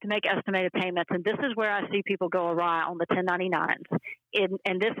now you have to make estimated payments, and this is where I see people go awry on the 1099s.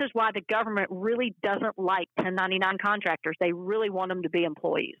 And this is why the government really doesn't like 1099 contractors. They really want them to be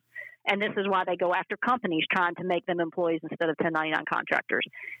employees. And this is why they go after companies trying to make them employees instead of 1099 contractors.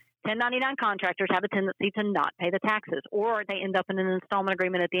 1099 contractors have a tendency to not pay the taxes, or they end up in an installment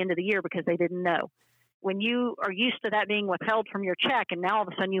agreement at the end of the year because they didn't know. When you are used to that being withheld from your check and now all of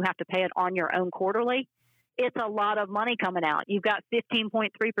a sudden you have to pay it on your own quarterly, it's a lot of money coming out. You've got 15.3%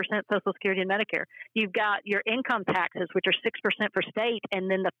 Social Security and Medicare. You've got your income taxes, which are 6% for state,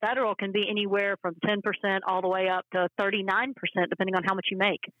 and then the federal can be anywhere from 10% all the way up to 39%, depending on how much you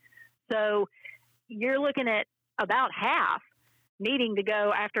make. So you're looking at about half needing to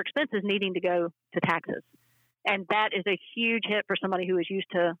go after expenses, needing to go to taxes. And that is a huge hit for somebody who is used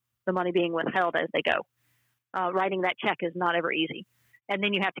to the money being withheld as they go. Writing that check is not ever easy. And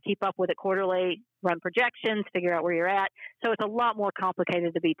then you have to keep up with it quarterly, run projections, figure out where you're at. So it's a lot more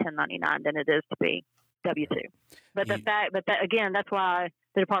complicated to be 1099 than it is to be W-2. But again, that's why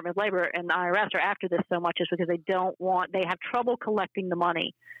the Department of Labor and the IRS are after this so much, is because they have trouble collecting the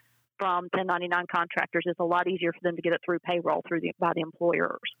money from 1099 contractors. It's a lot easier for them to get it through payroll by the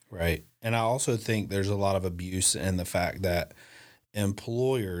employers. Right. And I also think there's a lot of abuse in the fact that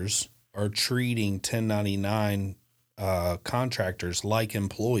employers are treating 1099 contractors like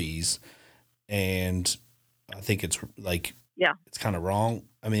employees, and I think it's it's kind of wrong.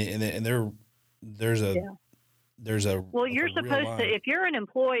 I mean, and there's a well, you're supposed to, if you're an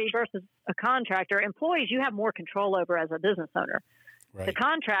employee versus a contractor, employees you have more control over as a business owner. Right. The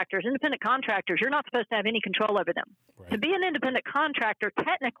contractors, independent contractors, you're not supposed to have any control over them. Right. To be an independent contractor,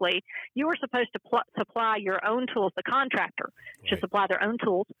 technically, you are supposed to supply your own tools. The contractor should supply their own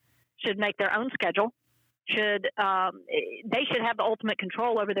tools, should make their own schedule, they should have the ultimate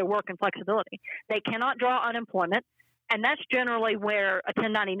control over their work and flexibility. They cannot draw unemployment, and that's generally where a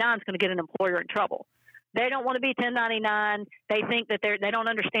 1099 is going to get an employer in trouble. They don't want to be 1099. They think that they don't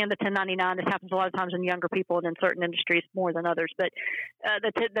understand the 1099. This happens a lot of times in younger people and in certain industries more than others. But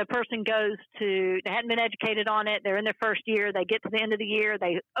the person they hadn't been educated on it. They're in their first year. They get to the end of the year.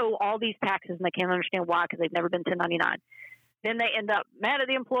 They owe all these taxes, and they can't understand why because they've never been 1099. Then they end up mad at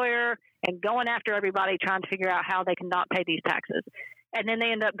the employer and going after everybody trying to figure out how they can not pay these taxes. And then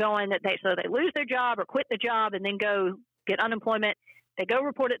they end up so they lose their job or quit the job and then go get unemployment. They go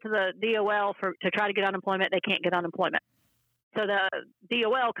report it to the DOL to try to get unemployment. They can't get unemployment. So the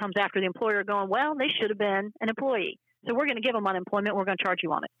DOL comes after the employer going, well, they should have been an employee. So we're going to give them unemployment. We're going to charge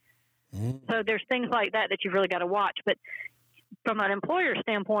you on it. Mm-hmm. So there's things like that you've really got to watch. But from an employer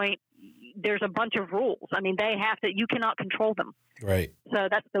standpoint, there's a bunch of rules. I mean, you cannot control them. Right. So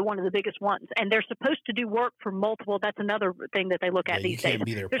that's one of the biggest ones. And they're supposed to do work for multiple. That's another thing that they look at these days.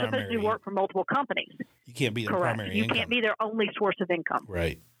 They're supposed to do work for multiple companies. You can't be their primary income. You can't be their only source of income.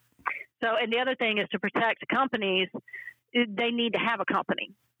 Right. So, and the other thing is to protect companies, they need to have a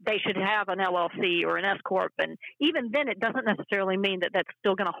company. They should have an LLC or an S Corp. And even then, it doesn't necessarily mean that that's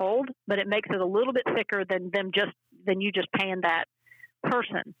still going to hold, but it makes it a little bit thicker than you just paying that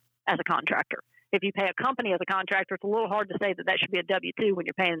person as a contractor. If you pay a company as a contractor, it's a little hard to say that should be a W-2 when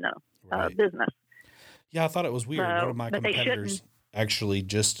you're paying a business. Yeah, I thought it was weird. One of my competitors actually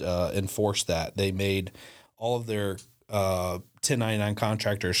just enforced that. They made all of their 1099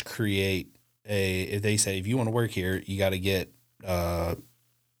 contractors create if they say, if you want to work here, you got to get you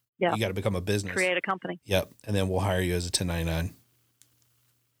got to become a business. Create a company. Yep. And then we'll hire you as a 1099.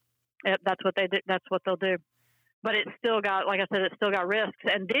 Yep, that's what they do. That's what they'll do. but it's still got, like I said, it's still got risks.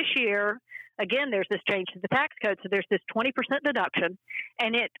 And this year, again, there's this change to the tax code. So there's this 20% deduction,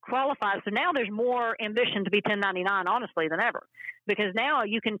 and it qualifies. So now there's more ambition to be 1099, honestly, than ever, because now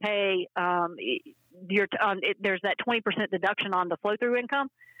you can pay there's that 20% deduction on the flow-through income.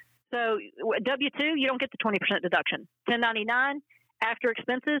 So W-2, you don't get the 20% deduction. 1099, after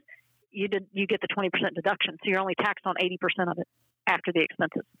expenses, you get the 20% deduction. So you're only taxed on 80% of it after the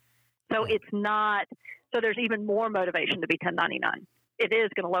expenses. So it's not. So there's even more motivation to be 1099. It is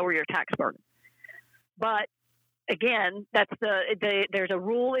going to lower your tax burden. But again, there's a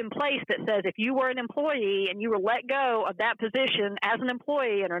rule in place that says if you were an employee and you were let go of that position as an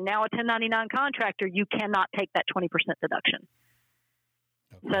employee and are now a 1099 contractor, you cannot take that 20% deduction.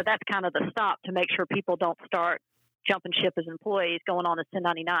 Okay. So that's kind of the stop to make sure people don't start jumping ship as employees, going on as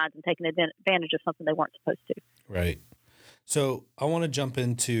 1099s and taking advantage of something they weren't supposed to. Right. So I want to jump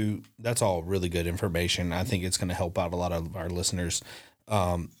into, that's all really good information. I think it's going to help out a lot of our listeners.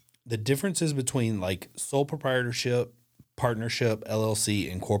 The differences between like sole proprietorship, partnership,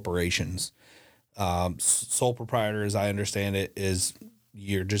 LLC, and corporations. Sole proprietor, as I understand it, is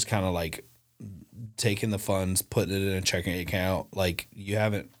you're just kind of like taking the funds, putting it in a checking account. Like you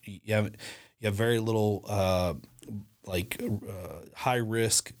have very little high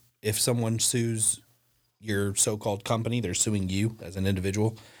risk. If someone sues your so-called company, they're suing you as an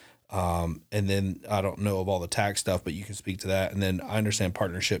individual. And then I don't know of all the tax stuff, but you can speak to that. And then I understand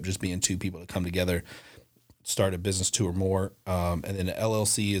partnership just being two people that come together, start a business, two or more. And then the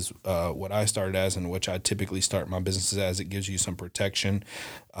LLC is what I started as, and which I typically start my businesses as. It gives you some protection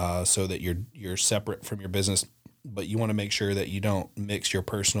so that you're separate from your business, but you want to make sure that you don't mix your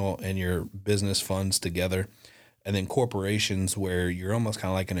personal and your business funds together. And then corporations, where you're almost kind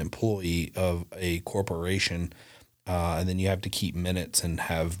of like an employee of a corporation, and then you have to keep minutes and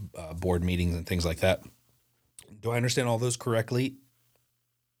have board meetings and things like that. Do I understand all those correctly?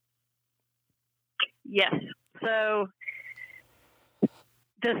 Yes. So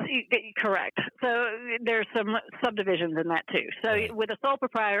correct. So there's some subdivisions in that too. So right. With a sole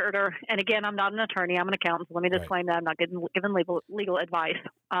proprietor, and again, I'm not an attorney, I'm an accountant, so let me disclaim that I'm not giving legal advice.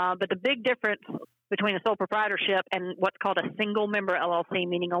 But the big difference between a sole proprietorship and what's called a single member LLC,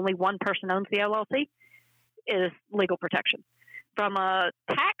 meaning only one person owns the LLC, is legal protection. From a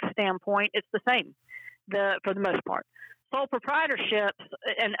tax standpoint, it's the same for the most part. Sole proprietorships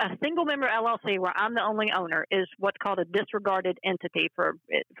and a single member LLC where I'm the only owner is what's called a disregarded entity for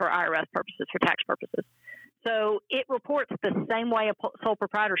IRS purposes, for tax purposes. So it reports the same way a sole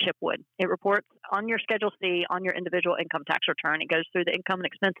proprietorship would. It reports on your Schedule C on your individual income tax return. It goes through the income and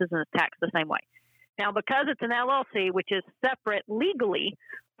expenses and is taxed the same way. Now, because it's an LLC, which is separate legally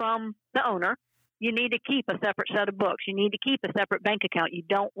from the owner, you need to keep a separate set of books. You need to keep a separate bank account. You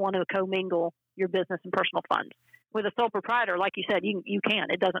don't want to commingle your business and personal funds. With a sole proprietor, like you said, you can.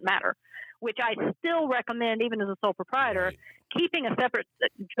 It doesn't matter, which I still recommend, even as a sole proprietor, right. Keeping a separate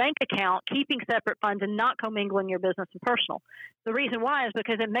bank account, keeping separate funds, and not commingling your business and personal. The reason why is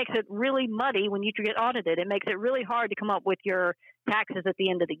because it makes it really muddy when you get audited. It makes it really hard to come up with your taxes at the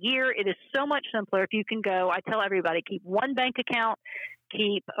end of the year. It is so much simpler if you can go. I tell everybody, keep one bank account,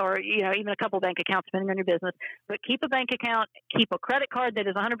 or even a couple bank accounts depending on your business, but keep a bank account, keep a credit card that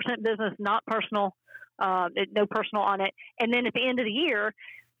is 100% business, not personal. No personal on it. And then at the end of the year,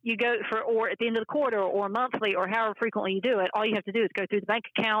 you go or at the end of the quarter or monthly or however frequently you do it, all you have to do is go through the bank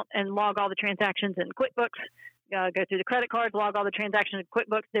account and log all the transactions in QuickBooks, go through the credit cards, log all the transactions in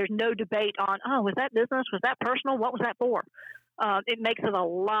QuickBooks. There's no debate on, was that business? Was that personal? What was that for? It makes it a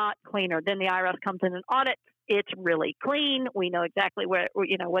lot cleaner. Then the IRS comes in and audits. It's really clean. We know exactly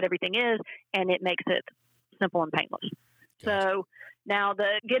what everything is, and it makes it simple and painless. So now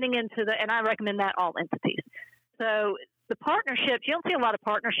getting into and I recommend that all entities. So the partnerships, you don't see a lot of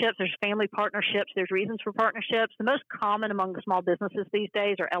partnerships. There's family partnerships. There's reasons for partnerships. The most common among the small businesses these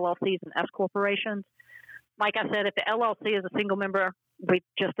days are LLCs and S corporations. Like I said, if the LLC is a single member, we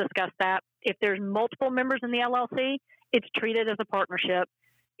just discussed that. If there's multiple members in the LLC, it's treated as a partnership.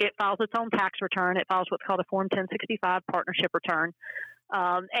 It files its own tax return. It files what's called a Form 1065 partnership return.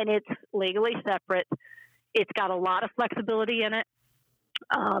 And it's legally separate. It's got a lot of flexibility in it.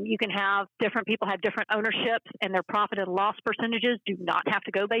 You can have different people have different ownerships, and their profit and loss percentages do not have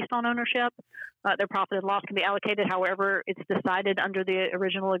to go based on ownership. Their profit and loss can be allocated however it's decided under the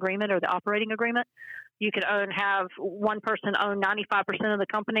original agreement or the operating agreement. You can have one person own 95% of the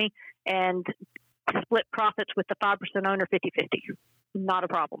company and split profits with the 5% owner 50-50. Not a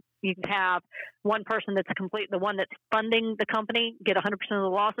problem. You can have one person the one that's funding the company, get 100% of the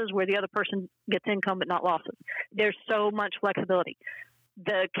losses, where the other person gets income but not losses. There's so much flexibility.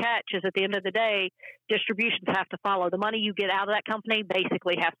 the catch is at the end of the day, distributions have to follow. The money you get out of that company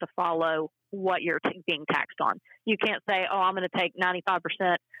basically has to follow what you're being taxed on. You can't say, oh, I'm going to take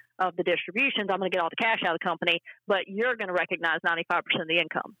 95% of the distributions. I'm going to get all the cash out of the company, but you're going to recognize 95% of the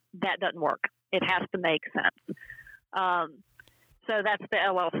income. That doesn't work. It has to make sense. So that's the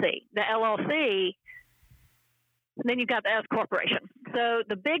LLC. The LLC, and then you've got the S corporation. So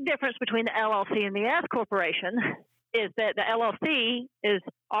the big difference between the LLC and the S corporation is that the LLC is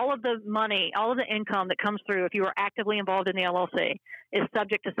all of the money, all of the income that comes through if you are actively involved in the LLC is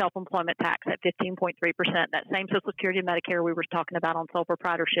subject to self-employment tax at 15.3%. That same Social Security and Medicare we were talking about on sole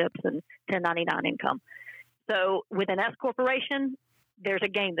proprietorships and 1099 income. So with an S corporation, there's a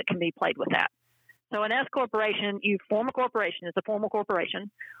game that can be played with that. So an S corporation, you form a corporation, it's a formal corporation,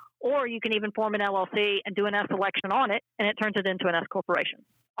 or you can even form an LLC and do an S election on it, and it turns it into an S corporation.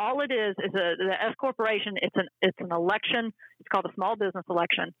 All it is the S corporation. It's an election. It's called a small business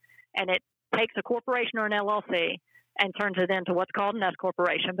election, and it takes a corporation or an LLC and turns it into what's called an S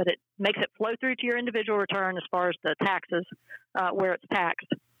corporation. But it makes it flow through to your individual return as far as the taxes, where it's taxed.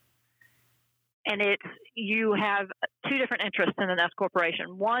 And you have two different interests in an S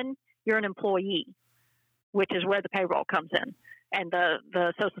corporation. One, you're an employee, which is where the payroll comes in, and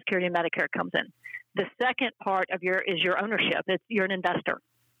the Social Security and Medicare comes in. The second part of is your ownership. You're an investor.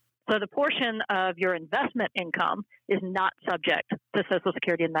 So the portion of your investment income is not subject to Social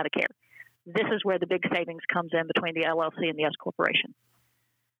Security and Medicare. This is where the big savings comes in between the LLC and the S corporation.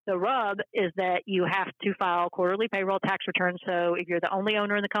 The rub is that you have to file quarterly payroll tax returns. So if you're the only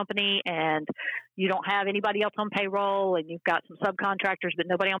owner in the company and you don't have anybody else on payroll and you've got some subcontractors but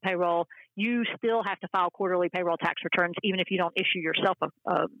nobody on payroll, you still have to file quarterly payroll tax returns even if you don't issue yourself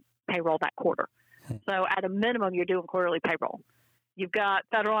a payroll that quarter. So at a minimum, you're doing quarterly payroll. You've got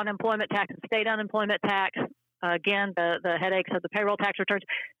federal unemployment tax and state unemployment tax. Again, the headaches of the payroll tax returns.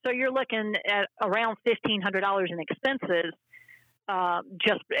 So you're looking at around $1,500 in expenses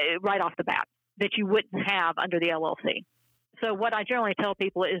just right off the bat that you wouldn't have under the LLC. So what I generally tell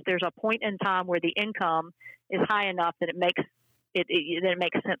people is there's a point in time where the income is high enough that it makes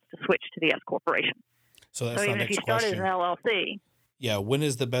sense to switch to the S corporation. So that's even my if you next started question. an LLC. Yeah, when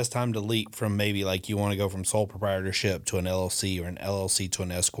is the best time to leap from maybe like you want to go from sole proprietorship to an LLC or an LLC to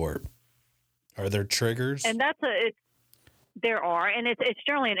an S corp? Are there triggers? And there are, and it's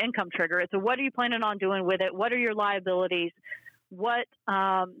generally an income trigger. It's what are you planning on doing with it? What are your liabilities?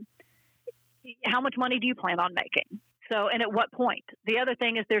 How much money do you plan on making? So, and at what point? The other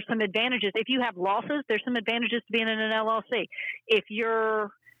thing is there's some advantages. If you have losses, there's some advantages to being in an LLC. If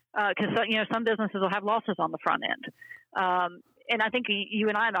you're, because some businesses will have losses on the front end. And I think you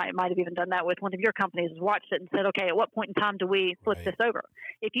and I might have even done that with one of your companies, watched it and said, okay, at what point in time do we flip this over?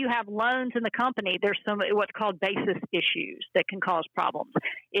 If you have loans in the company, there's some what's called basis issues that can cause problems.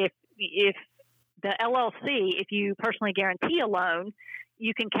 If the LLC, if you personally guarantee a loan,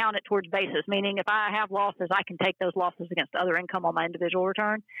 you can count it towards basis, meaning if I have losses, I can take those losses against other income on my individual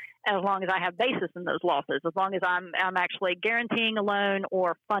return as long as I have basis in those losses, as long as I'm actually guaranteeing a loan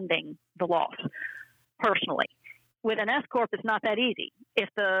or funding the loss personally. With an S corp, it's not that easy. If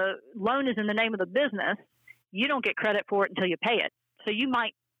the loan is in the name of the business, you don't get credit for it until you pay it. So you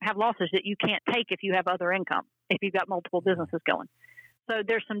might have losses that you can't take if you have other income, if you've got multiple businesses going. So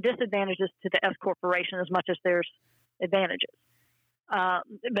there's some disadvantages to the S corporation as much as there's advantages.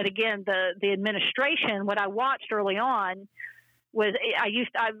 But again, the administration, what I watched early on was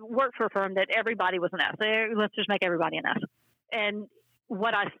I worked for a firm that everybody was an S. Let's just make everybody an S. And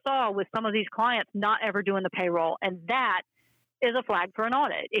what I saw was some of these clients not ever doing the payroll, and that is a flag for an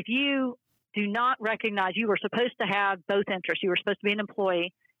audit. If you do not recognize you were supposed to have both interests, you were supposed to be an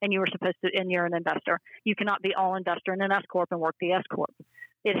employee and you're an investor. You cannot be all investor in an S corp and work the S corp.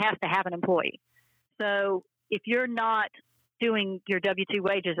 It has to have an employee. So if you're not doing your W-2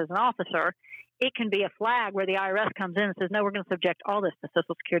 wages as an officer, it can be a flag where the IRS comes in and says, no, we're going to subject all this to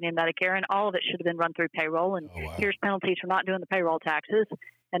Social Security and Medicare, and all of it should have been run through payroll. And here's penalties for not doing the payroll taxes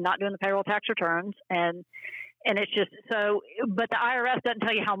and not doing the payroll tax returns. And it's just so, but the IRS doesn't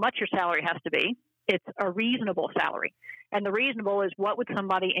tell you how much your salary has to be. It's a reasonable salary. And the reasonable is what would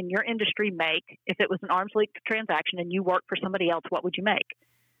somebody in your industry make if it was an arm's length transaction and you work for somebody else, what would you make?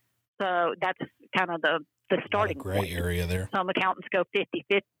 So that's kind of the starting gray point. Area there. Some accountants go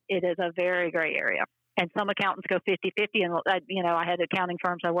 50-50. It is a very gray area. And some accountants go 50-50. And, I had accounting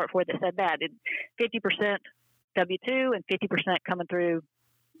firms I worked for that said that. 50% W-2 and 50% coming through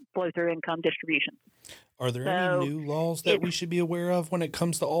flow-through income distribution. Are there any new laws that we should be aware of when it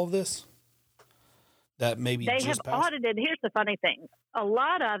comes to all of this? that maybe They have just passed? audited. Here's the funny thing. A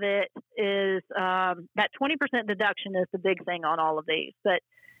lot of it is that 20% deduction is the big thing on all of these. But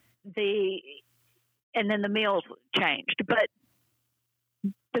and then the meals changed. But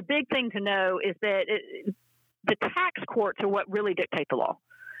the big thing to know is that the tax courts are what really dictate the law.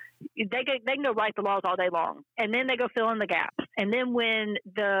 They can go write the laws all day long, and then they go fill in the gaps. And then when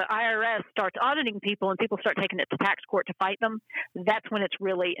the IRS starts auditing people and people start taking it to tax court to fight them, that's when it's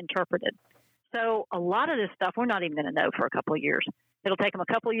really interpreted. So a lot of this stuff we're not even going to know for a couple of years. It'll take them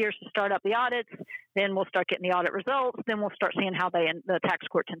a couple of years to start up the audits. Then we'll start getting the audit results. Then we'll start seeing how the tax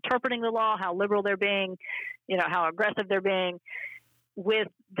court's interpreting the law, how liberal they're being, how aggressive they're being. With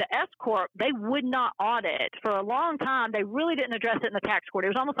the S Corp, they would not audit for a long time. They really didn't address it in the tax court. It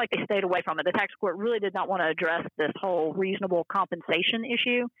was almost like they stayed away from it. The tax court really did not want to address this whole reasonable compensation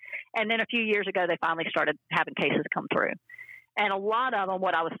issue. And then a few years ago, they finally started having cases come through. And a lot of them,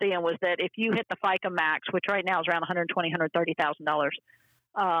 what I was seeing was that if you hit the FICA max, which right now is around $120,000, $130,000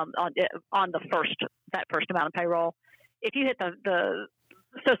 on that first amount of payroll, if you hit the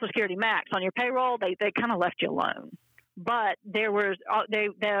Social Security max on your payroll, they kind of left you alone. But the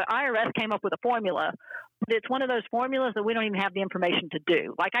IRS came up with a formula. But it's one of those formulas that we don't even have the information to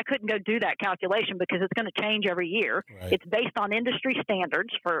do. Like I couldn't go do that calculation because it's going to change every year. Right. It's based on industry standards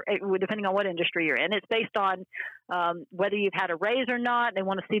depending on what industry you're in. It's based on whether you've had a raise or not. They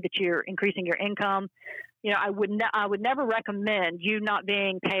want to see that you're increasing your income. I would never recommend you not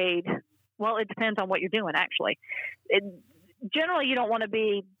being paid. Well, it depends on what you're doing. Actually, generally you don't want to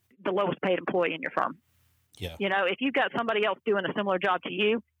be the lowest paid employee in your firm. Yeah. If you've got somebody else doing a similar job to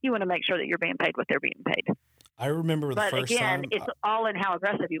you, you want to make sure that you're being paid what they're being paid. I remember the first time. But again, it's all in how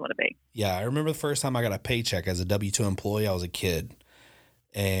aggressive you want to be. Yeah, I remember the first time I got a paycheck as a W-2 employee. I was a kid.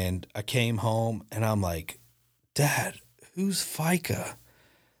 And I came home and I'm like, Dad, who's FICA?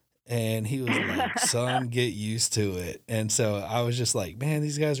 And he was like, son, get used to it. And so I was just like, man,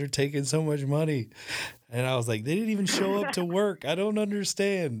 these guys are taking so much money. And I was like, they didn't even show up to work. I don't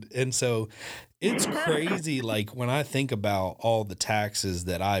understand. And so it's crazy. Like when I think about all the taxes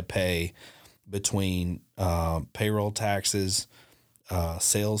that I pay between payroll taxes,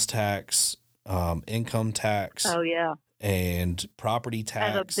 sales tax, income tax. Oh, yeah. And property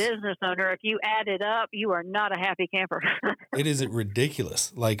tax. As a business owner, if you add it up, you are not a happy camper. It is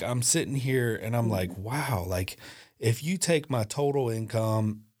ridiculous. Like I'm sitting here and I'm like, wow, like if you take my total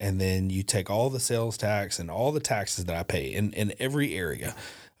income and then you take all the sales tax and all the taxes that I pay in every area.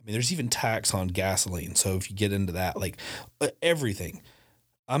 I mean, there's even tax on gasoline. So if you get into that, like everything,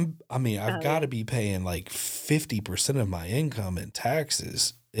 I've got to be paying like 50% of my income in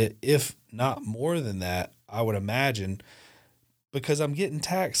taxes, if not more than that, I would imagine, because I'm getting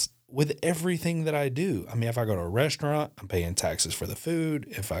taxed with everything that I do. I mean, if I go to a restaurant, I'm paying taxes for the food.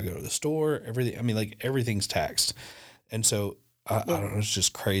 If I go to the store, everything. I mean, like everything's taxed. And so I don't know. It's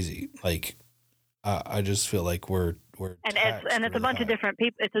just crazy. Like I just feel like we're and it's a bunch of different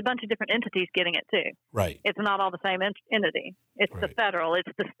people. It's a bunch of different entities getting it too. Right. It's not all the same entity. It's the federal.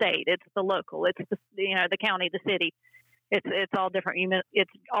 It's the state. It's the local. It's the county, the city. It's all different.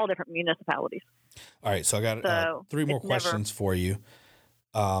 It's all different municipalities. All right. So I got 3 more questions for you.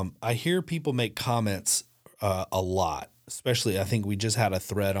 I hear people make comments a lot, especially I think we just had a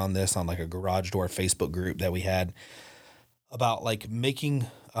thread on this on like a Garage Door Facebook group that we had about like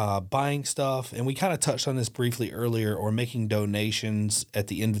buying stuff. And we kind of touched on this briefly earlier, or making donations at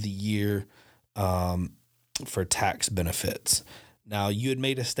the end of the year for tax benefits. Now, you had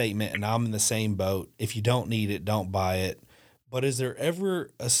made a statement, and I'm in the same boat. If you don't need it, don't buy it. But is there ever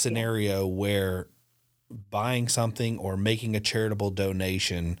a scenario where buying something or making a charitable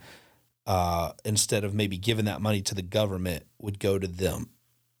donation, instead of maybe giving that money to the government, would go to them?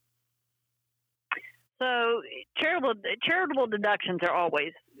 So charitable deductions are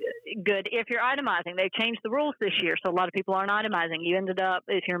always good if you're itemizing. They've changed the rules this year, so a lot of people aren't itemizing. You ended up,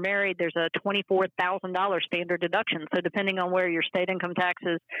 if you're married, there's a $24,000 standard deduction. So depending on where your state income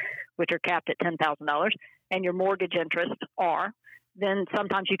taxes, which are capped at $10,000, and your mortgage interest are, then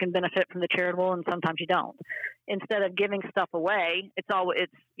sometimes you can benefit from the charitable and sometimes you don't. Instead of giving stuff away,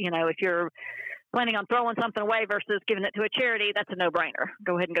 if you're planning on throwing something away versus giving it to a charity, that's a no-brainer.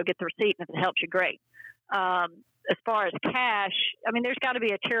 Go ahead and go get the receipt, and if it helps you, great. As far as cash, I mean, there's got to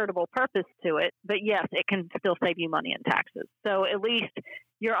be a charitable purpose to it, but yes, it can still save you money in taxes. So at least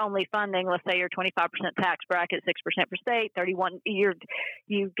you're only funding, let's say you're 25% tax bracket, 6% for state, 31. You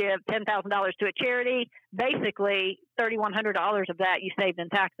give $10,000 to a charity, basically $3,100 of that you saved in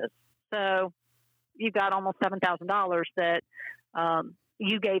taxes. So you've got almost $7,000 that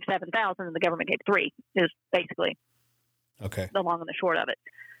you gave $7,000 and the government gave $3,000 is basically okay. The long and the short of it.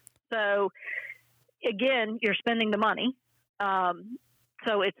 So again, you're spending the money.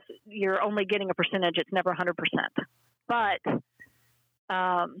 So you're only getting a percentage. It's never 100%. But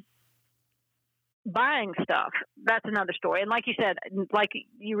buying stuff, that's another story. And like you said, like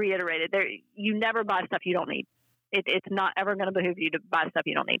you reiterated, you never buy stuff you don't need. It's not ever going to behoove you to buy stuff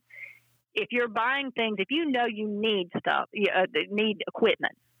you don't need. If you're buying things, if you know you need stuff, need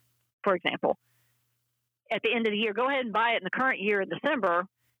equipment, for example, at the end of the year, go ahead and buy it in the current year in December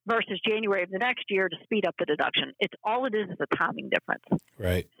versus January of the next year to speed up the deduction. It's all it is a timing difference.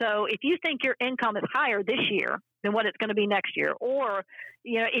 Right. So if you think your income is higher this year than what it's going to be next year, or,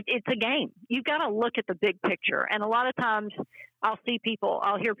 it's a game. You've got to look at the big picture. And a lot of times I'll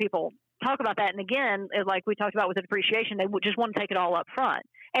hear people talk about that. And again, like we talked about with the depreciation, they just want to take it all up front.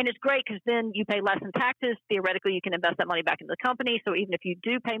 And it's great because then you pay less in taxes. Theoretically, you can invest that money back into the company. So even if you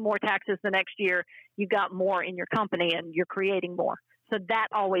do pay more taxes the next year, you've got more in your company and you're creating more. So that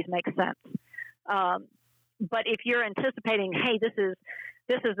always makes sense. But if you're anticipating, hey, this is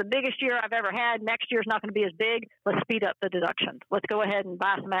the biggest year I've ever had, next year's not going to be as big, let's speed up the deductions. Let's go ahead and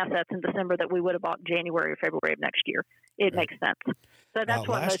buy some assets in December that we would have bought in January or February of next year. It makes sense. So that's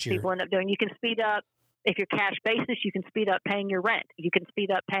what most people end up doing. You can speed up, if you're cash basis, you can speed up paying your rent. You can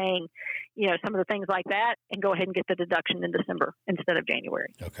speed up paying, some of the things like that and go ahead and get the deduction in December instead of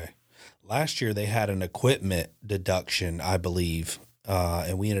January. Okay. Last year they had an equipment deduction, I believe,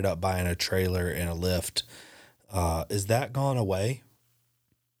 and we ended up buying a trailer and a lift. Is that gone away?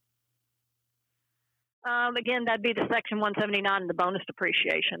 Again, that'd be the Section 179 and the bonus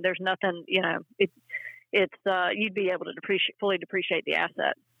depreciation. There's nothing, it's you'd be able to fully depreciate the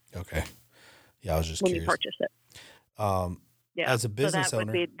asset. Okay. Yeah, I was just when curious. you purchase it. As a business so that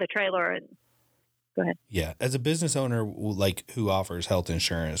owner, would be the trailer. Go ahead. Yeah, as a business owner, like who offers health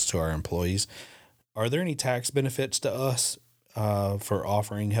insurance to our employees, are there any tax benefits to us for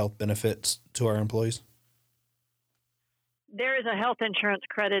offering health benefits to our employees? There is a health insurance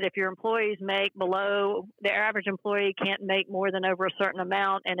credit if your employees make below, the average employee can't make more than over a certain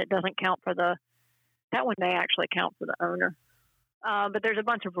amount, and it doesn't count for that one may actually count for the owner. But there's a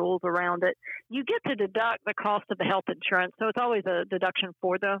bunch of rules around it. You get to deduct the cost of the health insurance, so it's always a deduction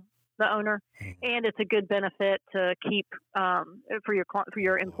for the owner, and it's a good benefit to keep for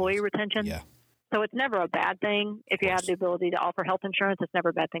your employee retention. Yeah. So it's never a bad thing if you have the ability to offer health insurance. It's never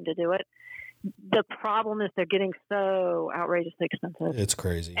a bad thing to do it. The problem is they're getting so outrageously expensive. It's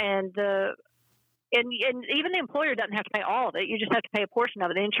crazy. And even the employer doesn't have to pay all of it. You just have to pay a portion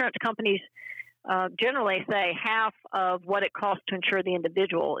of it. The insurance companies generally say half of what it costs to insure the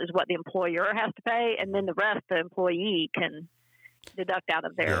individual is what the employer has to pay, and then the rest the employee can deduct out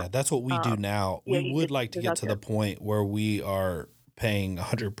of their. Yeah, that's what we do now. We would like to get to the point where we are paying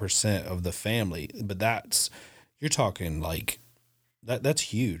 100% of the family, but you're talking like that's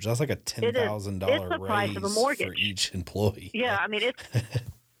huge. That's like a $10,000 price of a mortgage for each employee. Yeah, I mean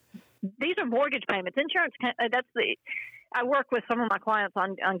these are mortgage payments. Insurance. I work with some of my clients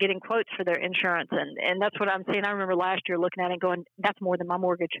on getting quotes for their insurance, and that's what I'm saying. I remember last year looking at it and going, that's more than my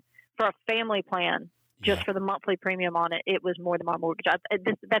mortgage. For a family plan, just for the monthly premium on it, it was more than my mortgage.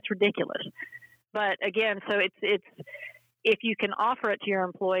 That's ridiculous. But again, so it's if you can offer it to your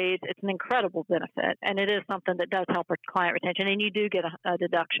employees, it's an incredible benefit, and it is something that does help with client retention, and you do get a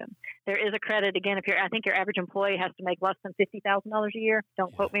deduction. There is a credit, again, I think your average employee has to make less than $50,000 a year.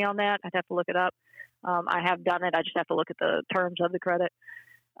 Don't quote me on that. I'd have to look it up. I have done it. I just have to look at the terms of the credit.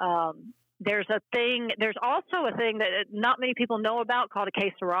 There's also a thing that not many people know about called a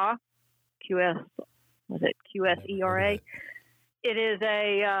QSERA. QSERA. It is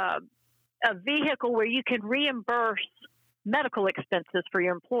a vehicle where you can reimburse medical expenses for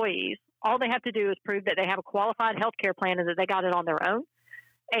your employees. All they have to do is prove that they have a qualified health care plan and that they got it on their own.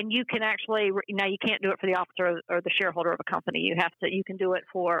 And you can actually, now you can't do it for the officer or the shareholder of a company. You can do it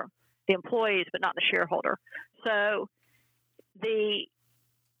for the employees, but not the shareholder. So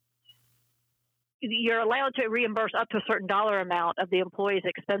you're allowed to reimburse up to a certain dollar amount of the employee's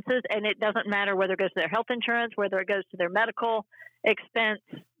expenses, and it doesn't matter whether it goes to their health insurance, whether it goes to their medical expense.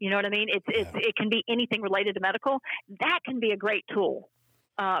 You know what I mean? It can be anything related to medical. That can be a great tool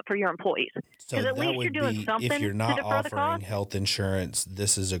for your employees. So at least you're doing something. If you're not to defer the offering cost. health insurance,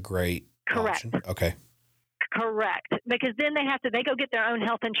 this is a great Correct. option. Okay. Correct. Because then they go get their own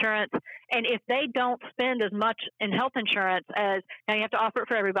health insurance. And if they don't spend as much in health insurance now you have to offer it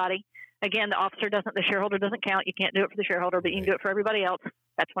for everybody. Again, the shareholder doesn't count. You can't do it for the shareholder, but you can do it for everybody else.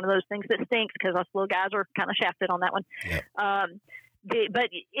 That's one of those things that stinks because us little guys are kind of shafted on that one. Yep. But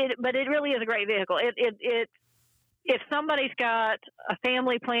it really is a great vehicle. If somebody's got a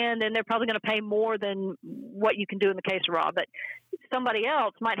family plan, then they're probably going to pay more than what you can do in the case of Rob. But somebody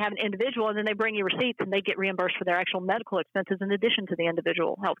else might have an individual, and then they bring you receipts and they get reimbursed for their actual medical expenses in addition to the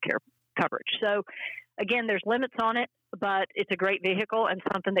individual health care coverage. So, again, there's limits on it, but it's a great vehicle and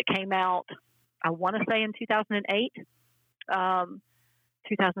something that came out, I want to say in 2008,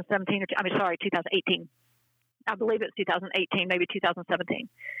 2017, 2018. I believe it's 2018, maybe 2017.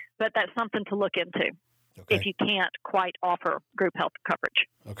 But that's something to look into if you can't quite offer group health coverage.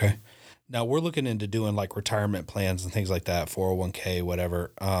 Okay. Now we're looking into doing like retirement plans and things like that, 401k,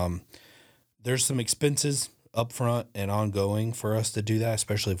 whatever. There's some expenses upfront and ongoing for us to do that,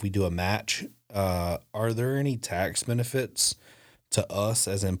 especially if we do a match. Are there any tax benefits to us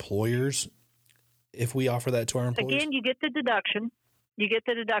as employers if we offer that to our employees? Again, you get the deduction.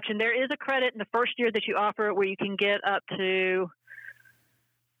 There is a credit in the first year that you offer it where you can get up to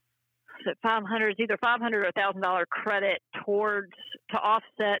 $500, it's either $500 or $1,000 credit to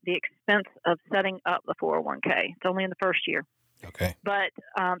offset the expense of setting up the 401k. It's only in the first year. Okay. But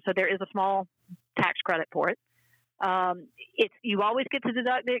so there is a small tax credit for it. You always get to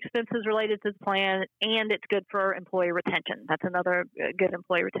deduct the expenses related to the plan, and it's good for employee retention. That's another good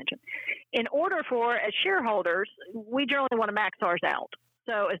employee retention. In order for, as shareholders, we generally want to max ours out.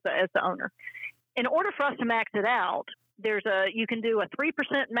 So as the owner, in order for us to max it out, you can do a 3%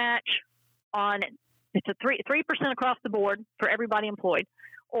 match on, it's a 3% across the board for everybody employed,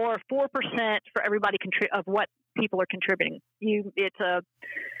 or 4% for everybody of what people are contributing.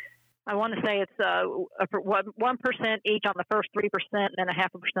 I want to say it's 1% each on the first 3%, and then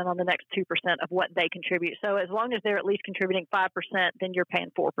 0.5% on the next 2% of what they contribute. So as long as they're at least contributing 5%, then you're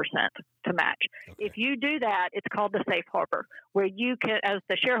paying 4% to match. Okay. If you do that, it's called the safe harbor, where you can, as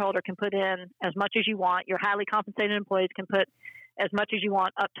the shareholder, can put in as much as you want. Your highly compensated employees can put as much as you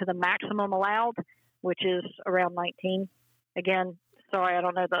want up to the maximum allowed, which is around 19. Again, sorry, I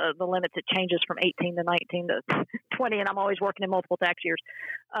don't know the limits. It changes from 18 to 19 to 20, and I'm always working in multiple tax years.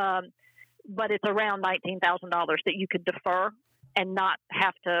 But it's around $19,000 that you could defer and not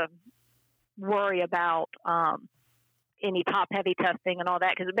have to worry about any top-heavy testing and all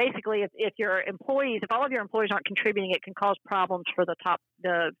that. Because basically, if all of your employees aren't contributing, it can cause problems for the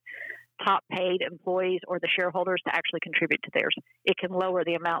top-paid employees or the shareholders to actually contribute to theirs. It can lower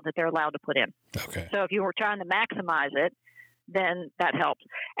the amount that they're allowed to put in. Okay. So if you were trying to maximize it, then that helps.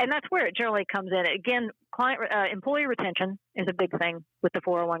 And that's where it generally comes in. Again, employee retention is a big thing with the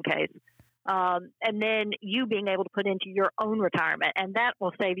 401ks. And then you being able to put into your own retirement, and that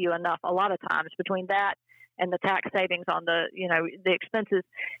will save you enough a lot of times between that and the tax savings on the expenses.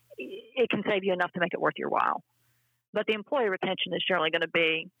 It can save you enough to make it worth your while. But the employee retention is generally going to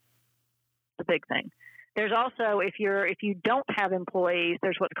be the big thing. There's also, if you don't have employees,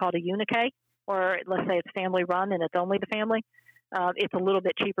 there's what's called a UniK, or let's say it's family run and it's only the family. It's a little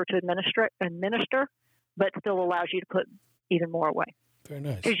bit cheaper to administer, but still allows you to put even more away. Very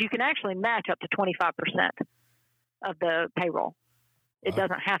nice. Because you can actually match up to 25% of the payroll. It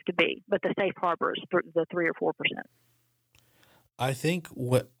doesn't have to be, but the safe harbor is the 3 or 4%. I think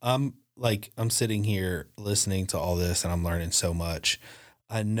I'm sitting here listening to all this and I'm learning so much.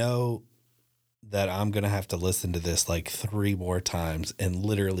 I know that I'm going to have to listen to this like 3 more times and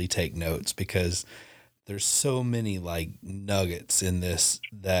literally take notes, because there's so many like nuggets in this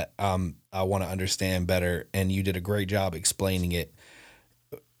that I want to understand better. And you did a great job explaining it,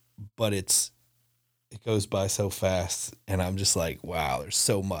 but it goes by so fast, and I'm just like, wow, there's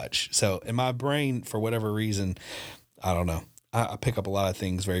so much. So in my brain, for whatever reason, I don't know, I pick up a lot of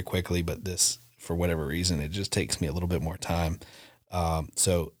things very quickly, but this, for whatever reason, it just takes me a little bit more time.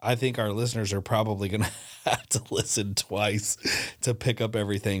 So I think our listeners are probably going to have to listen twice to pick up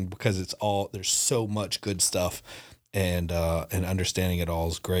everything, because there's so much good stuff, and understanding it all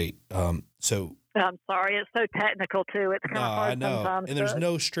is great. So I'm sorry, it's so technical too. It's kind of hard sometimes. And there's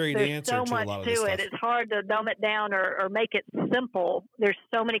no straight answer to a lot of this stuff. It's hard to dumb it down or make it simple. There's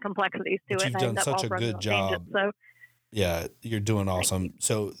so many complexities to it. You've done such a good job. Yeah, you're doing awesome.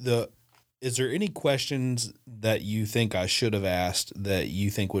 So is there any questions that you think I should have asked that you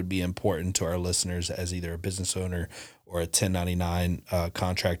think would be important to our listeners as either a business owner or a 1099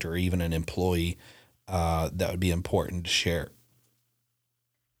 contractor or even an employee that would be important to share?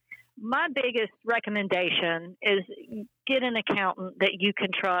 My biggest recommendation is get an accountant that you can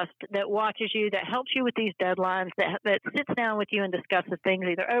trust, that watches you, that helps you with these deadlines, that sits down with you and discusses things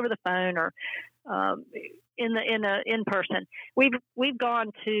either over the phone or in person. We've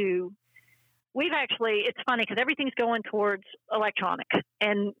actually, it's funny because everything's going towards electronic,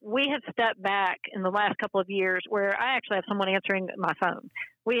 and we have stepped back in the last couple of years where I actually have someone answering my phone.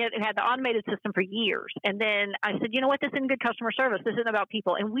 We had the automated system for years. And then I said, you know what, this isn't good customer service. This isn't about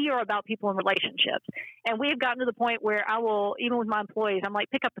people. And we are about people and relationships. And we have gotten to the point where I will, even with my employees, I'm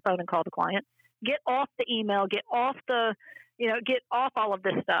like, pick up the phone and call the client. Get off the email, get off all of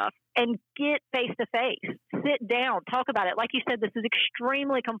this stuff and get face to face. Sit down, talk about it. Like you said, this is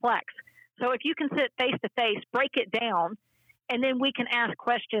extremely complex. So if you can sit face to face, break it down, and then we can ask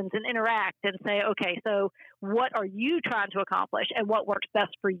questions and interact and say, okay, so what are you trying to accomplish and what works best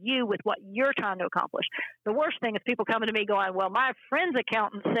for you with what you're trying to accomplish? The worst thing is people coming to me going, well, my friend's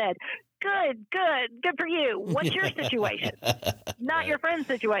accountant said, good for you. What's your situation? Not your friend's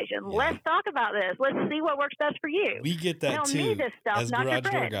situation. Yeah. Let's talk about this. Let's see what works best for you. We get that too. Me this stuff, as garage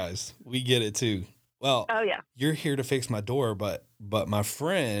door guys. We get it too. Well, oh yeah, you're here to fix my door, but my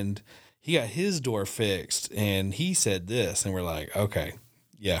friend, he got his door fixed and he said this, and we're like, okay,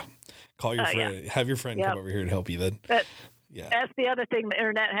 yeah, call your friend, have your friend come over here and help you then. That's the other thing the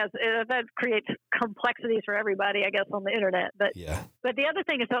internet has. That creates complexities for everybody, I guess, on the internet. But the other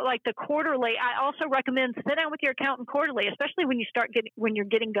thing is that, like the quarterly, I also recommend sit down with your accountant quarterly, especially when you're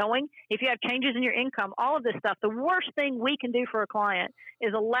getting going. If you have changes in your income, all of this stuff. The worst thing we can do for a client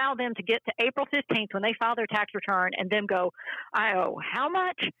is allow them to get to April 15th when they file their tax return and then go, I owe how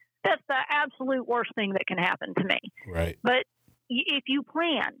much? That's the absolute worst thing that can happen to me. Right. But if you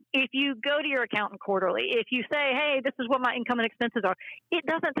plan, if you go to your accountant quarterly, if you say, hey, this is what my income and expenses are, it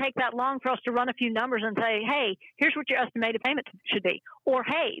doesn't take that long for us to run a few numbers and say, hey, here's what your estimated payment should be. Or,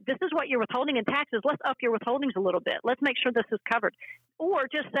 hey, this is what you're withholding in taxes. Let's up your withholdings a little bit. Let's make sure this is covered. Or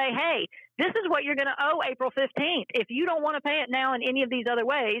just say, hey, this is what you're going to owe April 15th. If you don't want to pay it now in any of these other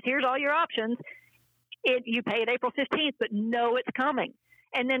ways, here's all your options. You pay it April 15th, but know it's coming.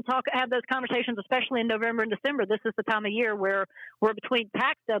 And then have those conversations, especially in November and December. This is the time of year where we're between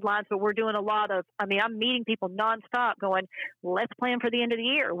tax deadlines, but we're doing a lot of, I'm meeting people nonstop going, let's plan for the end of the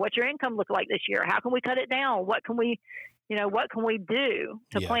year. What's your income look like this year? How can we cut it down? What can we do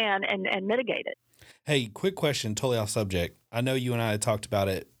to plan and mitigate it? Hey, quick question, totally off subject. I know you and I had talked about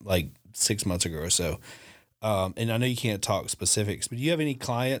it like 6 months ago or so. And I know you can't talk specifics, but do you have any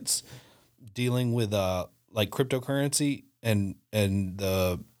clients dealing with like cryptocurrency and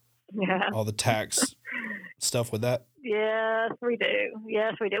all the tax stuff with that? Yes, we do. We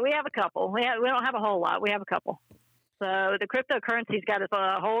have a couple. We don't have a whole lot. We have a couple. So the cryptocurrency's got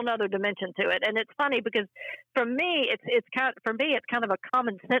a whole nother dimension to it, and it's funny because for me, it's kind of a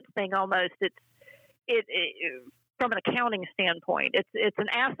common sense thing almost. It from an accounting standpoint, it's an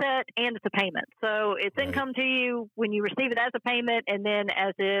asset and it's a payment. So it's income to you when you receive it as a payment, and then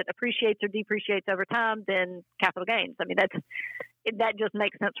as it appreciates or depreciates over time, then capital gains. That just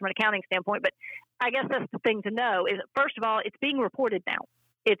makes sense from an accounting standpoint. But I guess that's the thing to know is, first of all, it's being reported now.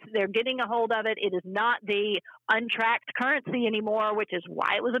 They're getting a hold of it. It is not the untracked currency anymore, which is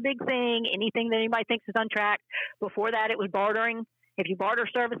why it was a big thing. Anything that anybody thinks is untracked. Before that, it was bartering. If you barter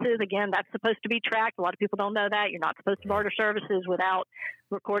services, again, that's supposed to be tracked. A lot of people don't know that. You're not supposed to barter services without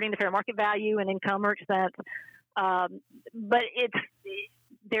recording the fair market value and income or expense. But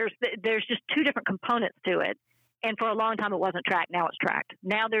there's just two different components to it. And for a long time, it wasn't tracked. Now it's tracked.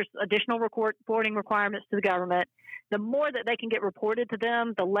 Now there's additional reporting requirements to the government. The more that they can get reported to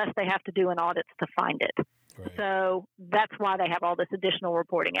them, the less they have to do in audits to find it. Right. So that's why they have all this additional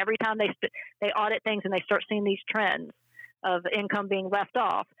reporting. Every time they audit things and they start seeing these trends of income being left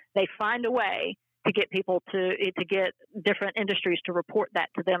off, they find a way to get people to get different industries to report that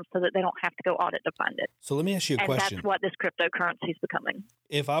to them so that they don't have to go audit to find it. So let me ask you a question. And that's what this cryptocurrency is becoming.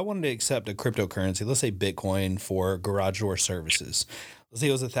 If I wanted to accept a cryptocurrency, let's say Bitcoin for garage door services, let's say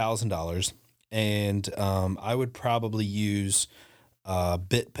it was $1,000, and I would probably use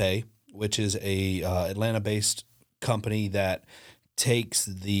BitPay, which is a Atlanta-based company that takes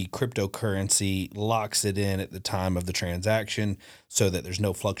the cryptocurrency, locks it in at the time of the transaction so that there's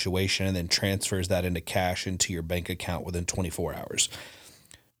no fluctuation, and then transfers that into cash into your bank account within 24 hours.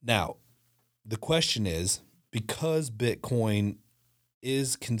 Now, the question is, because Bitcoin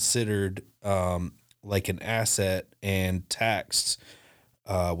is considered like an asset and taxed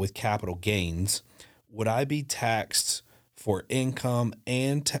with capital gains, would I be taxed for income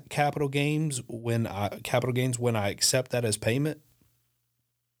and capital gains when I accept that as payment?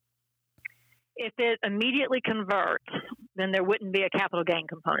 If it immediately converts, then there wouldn't be a capital gain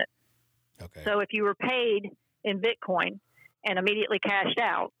component. Okay. So if you were paid in Bitcoin and immediately cashed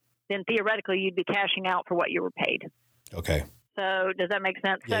out, then theoretically you'd be cashing out for what you were paid. Okay. So does that make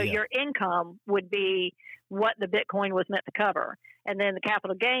sense? Yeah, so yeah. Your income would be what the Bitcoin was meant to cover. And then the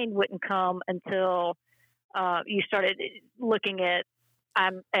capital gain wouldn't come until you started looking at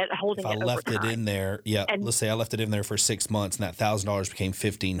I'm at holding If I it over left it time. in there, And- let's say I left it in there for 6 months and that $1,000 became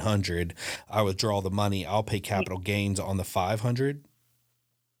 $1,500, I withdraw the money, I'll pay capital gains on the 500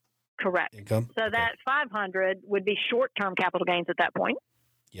 Correct. income. So that 500 would be short-term capital gains at that point.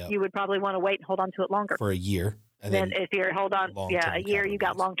 Yep. You would probably want to wait and hold on to it longer. For a year. And Then then if you're hold on, long-term a year, capital you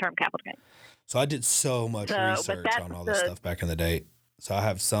got gains. long-term capital gains. So I did so much So, but research that's on all this stuff back in the day. So I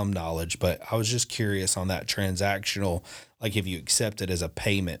have some knowledge, but I was just curious on that transactional, like if you accept it as a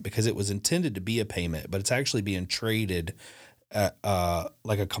payment, because it was intended to be a payment, but it's actually being traded at,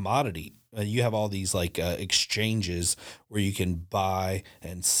 like a commodity. You have all these like exchanges where you can buy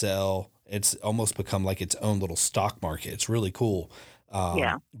and sell. It's almost become like its own little stock market. It's really cool.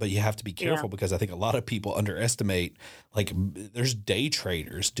 Yeah. But you have to be careful because I think a lot of people underestimate, like there's day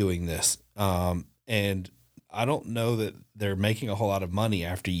traders doing this. And I don't know that they're making a whole lot of money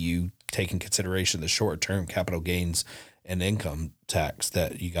after you take in consideration the short-term capital gains and income tax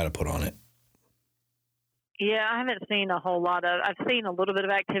that you got to put on it. Yeah, I haven't seen a whole lot of. I've seen a little bit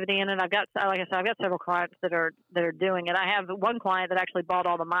of activity in it. Like I said, I've got several clients that are doing it. I have one client that actually bought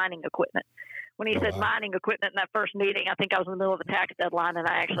all the mining equipment. When he said mining equipment in that first meeting, I think I was in the middle of a tax deadline, and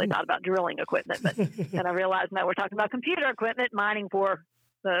I actually thought about drilling equipment. But then I realized, no, we're talking about computer equipment, mining for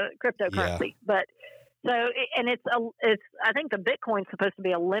the cryptocurrency. But so, and it's I think the Bitcoin's supposed to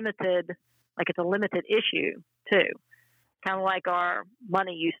be a limited issue too. Kind of like our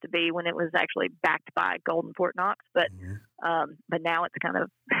money used to be when it was actually backed by gold and Fort Knox, but now it's kind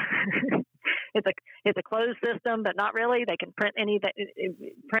of it's a closed system, but not really. They can print money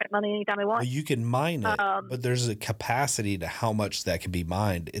anytime they want. Well, you can mine it, but there's a capacity to how much that can be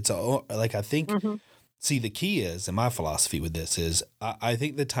mined. It's like I think. See, the key is, and my philosophy with this is, I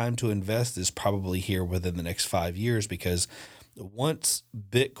think the time to invest is probably here within the next 5 years, because once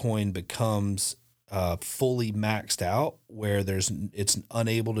Bitcoin becomes fully maxed out, where it's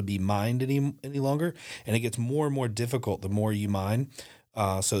unable to be mined any longer, and it gets more and more difficult the more you mine.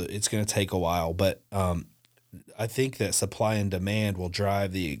 So it's going to take a while, but I think that supply and demand will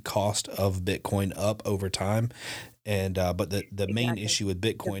drive the cost of Bitcoin up over time. And but the main issue with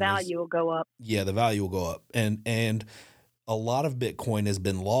Bitcoin, the value will go up. Yeah, the value will go up, and a lot of Bitcoin has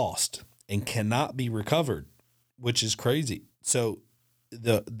been lost and cannot be recovered, which is crazy. So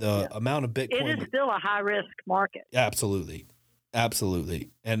the amount of Bitcoin, it is still a high risk market. Absolutely.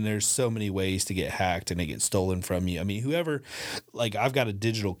 And there's so many ways to get hacked and it gets stolen from you. I mean, whoever, like I've got a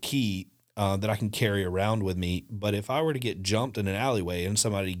digital key that I can carry around with me, but if I were to get jumped in an alleyway and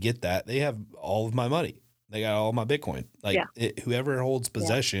somebody get that, they have all of my money. They got all my Bitcoin. Like whoever holds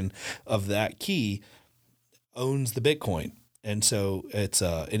possession of that key owns the Bitcoin. And so it's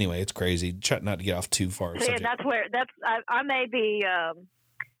anyway, it's crazy. Try not to get off too far. So, I may be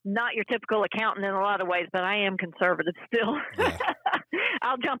not your typical accountant in a lot of ways, but I am conservative still. Yeah.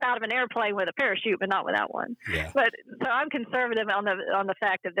 I'll jump out of an airplane with a parachute, but not without one. Yeah. But so I'm conservative on the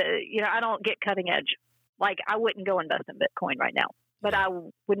fact of I don't get cutting edge. Like I wouldn't go invest in Bitcoin right now, but I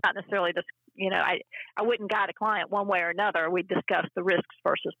would not necessarily just, I wouldn't guide a client one way or another. We discuss the risks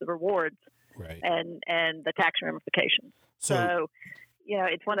versus the rewards, right, and the tax ramifications. So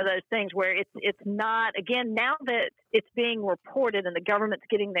it's one of those things where it's not, again, now that it's being reported and the government's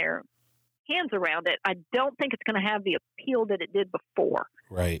getting their hands around it, I don't think it's going to have the appeal that it did before.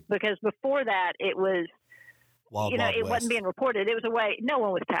 Right. Because before that, it was, Wild it wasn't being reported. It was a way, no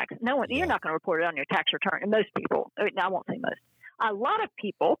one was taxed. You're not going to report it on your tax return. And most people, I won't say most, a lot of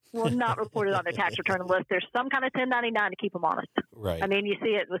people will not report it on their tax return unless there's some kind of 1099 to keep them honest. Right. I mean, you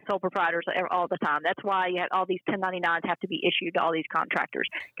see it with sole proprietors all the time. That's why you have all these 1099s have to be issued to all these contractors.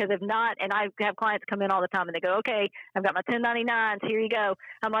 Because if not, and I have clients come in all the time and they go, okay, I've got my 1099s, here you go.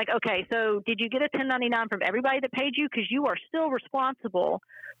 I'm like, okay, so did you get a 1099 from everybody that paid you? Because you are still responsible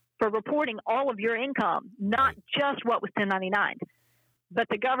for reporting all of your income, not just what was 1099. But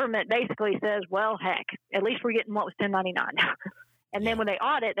the government basically says, well, heck, at least we're getting what was 1099. And then when they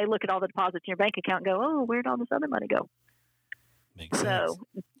audit, they look at all the deposits in your bank account and go, oh, where'd all this other money go? Makes sense. So,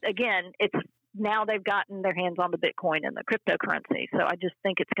 again, it's now they've gotten their hands on the Bitcoin and the cryptocurrency. So I just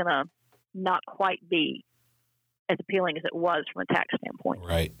think it's going to not quite be as appealing as it was from a tax standpoint.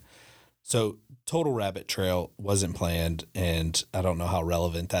 Right. So total rabbit trail wasn't planned, and I don't know how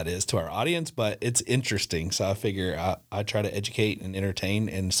relevant that is to our audience, but it's interesting. So I figure I try to educate and entertain,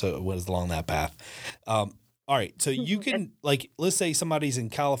 and so it was along that path. All right. So you can, like, let's say somebody's in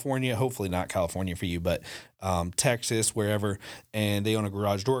California, hopefully not California for you, but Texas, wherever, and they own a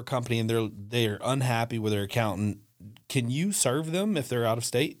garage door company and they're unhappy with their accountant. Can you serve them if they're out of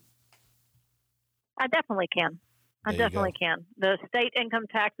state? I definitely can. I definitely can. The state income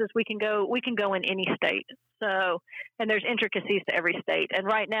taxes, we can go in any state. So, and there's intricacies to every state. And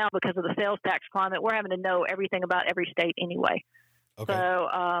right now, because of the sales tax climate, we're having to know everything about every state anyway. Okay. So,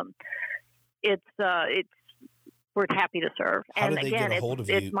 we're happy to serve. How and do they again, get a hold of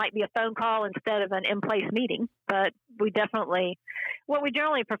you? It might be a phone call instead of an in-place meeting, but what we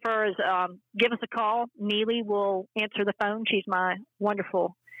generally prefer is give us a call. Neely will answer the phone. She's my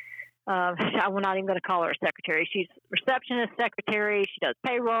wonderful. I'm not even going to call her a secretary. She's receptionist, secretary. She does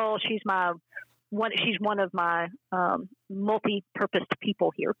payroll. She's one of my multi-purposed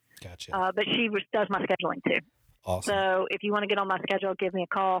people here. Gotcha. But she does my scheduling too. Awesome. So if you want to get on my schedule, give me a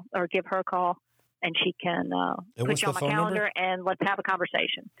call or give her a call, and she can put you on my calendar and let's have a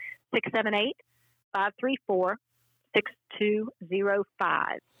conversation. 678-534-6205.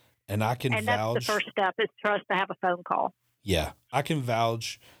 And I can vouch. And that's the first step is for us to have a phone call. Yeah, I can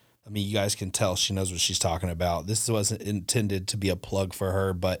vouch. I mean, you guys can tell she knows what she's talking about. This wasn't intended to be a plug for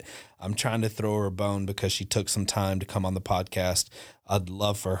her, but I'm trying to throw her a bone because she took some time to come on the podcast. I'd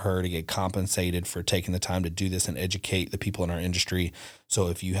love for her to get compensated for taking the time to do this and educate the people in our industry. So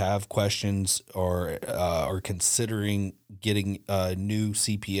if you have questions or considering getting a new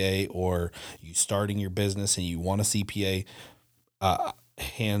CPA, or you starting your business and you want a CPA,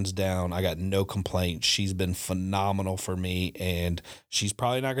 hands down, I got no complaints. She's been phenomenal for me, and she's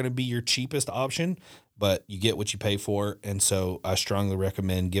probably not going to be your cheapest option, but you get what you pay for. And so I strongly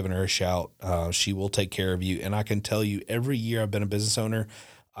recommend giving her a shout. She will take care of you. And I can tell you, every year I've been a business owner,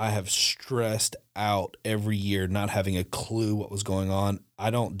 I have stressed out every year, not having a clue what was going on. I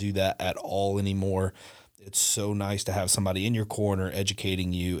don't do that at all anymore. It's so nice to have somebody in your corner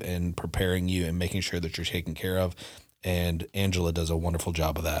educating you and preparing you and making sure that you're taken care of. And Angela does a wonderful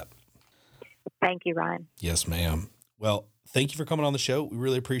job of that. Thank you, Ryan. Yes, ma'am. Well, thank you for coming on the show. We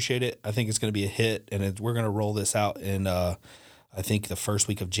really appreciate it. I think it's going to be a hit, and we're going to roll this out in, I think, the first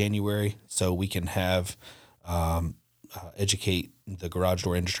week of January, so we can have educate the garage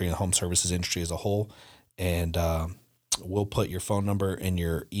door industry and the home services industry as a whole. And we'll put your phone number and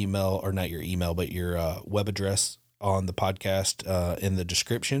your email, or not your email, but your web address on the podcast in the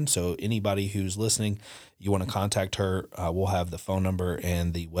description. So anybody who's listening, you want to contact her, we'll have the phone number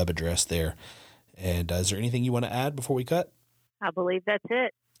and the web address there. And is there anything you want to add before we cut? I believe that's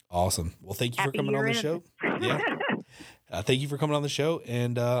it. Awesome. Well, thank you for coming on the show. Yeah. Thank you for coming on the show.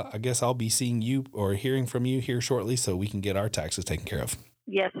 And I guess I'll be seeing you or hearing from you here shortly so we can get our taxes taken care of.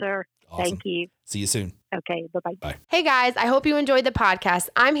 Yes, sir. Awesome. Thank you. See you soon. Okay, bye-bye. Bye. Hey guys, I hope you enjoyed the podcast.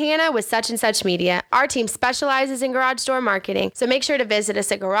 I'm Hannah with Such and Such Media. Our team specializes in garage door marketing, so make sure to visit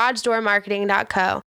us at garagedoormarketing.co.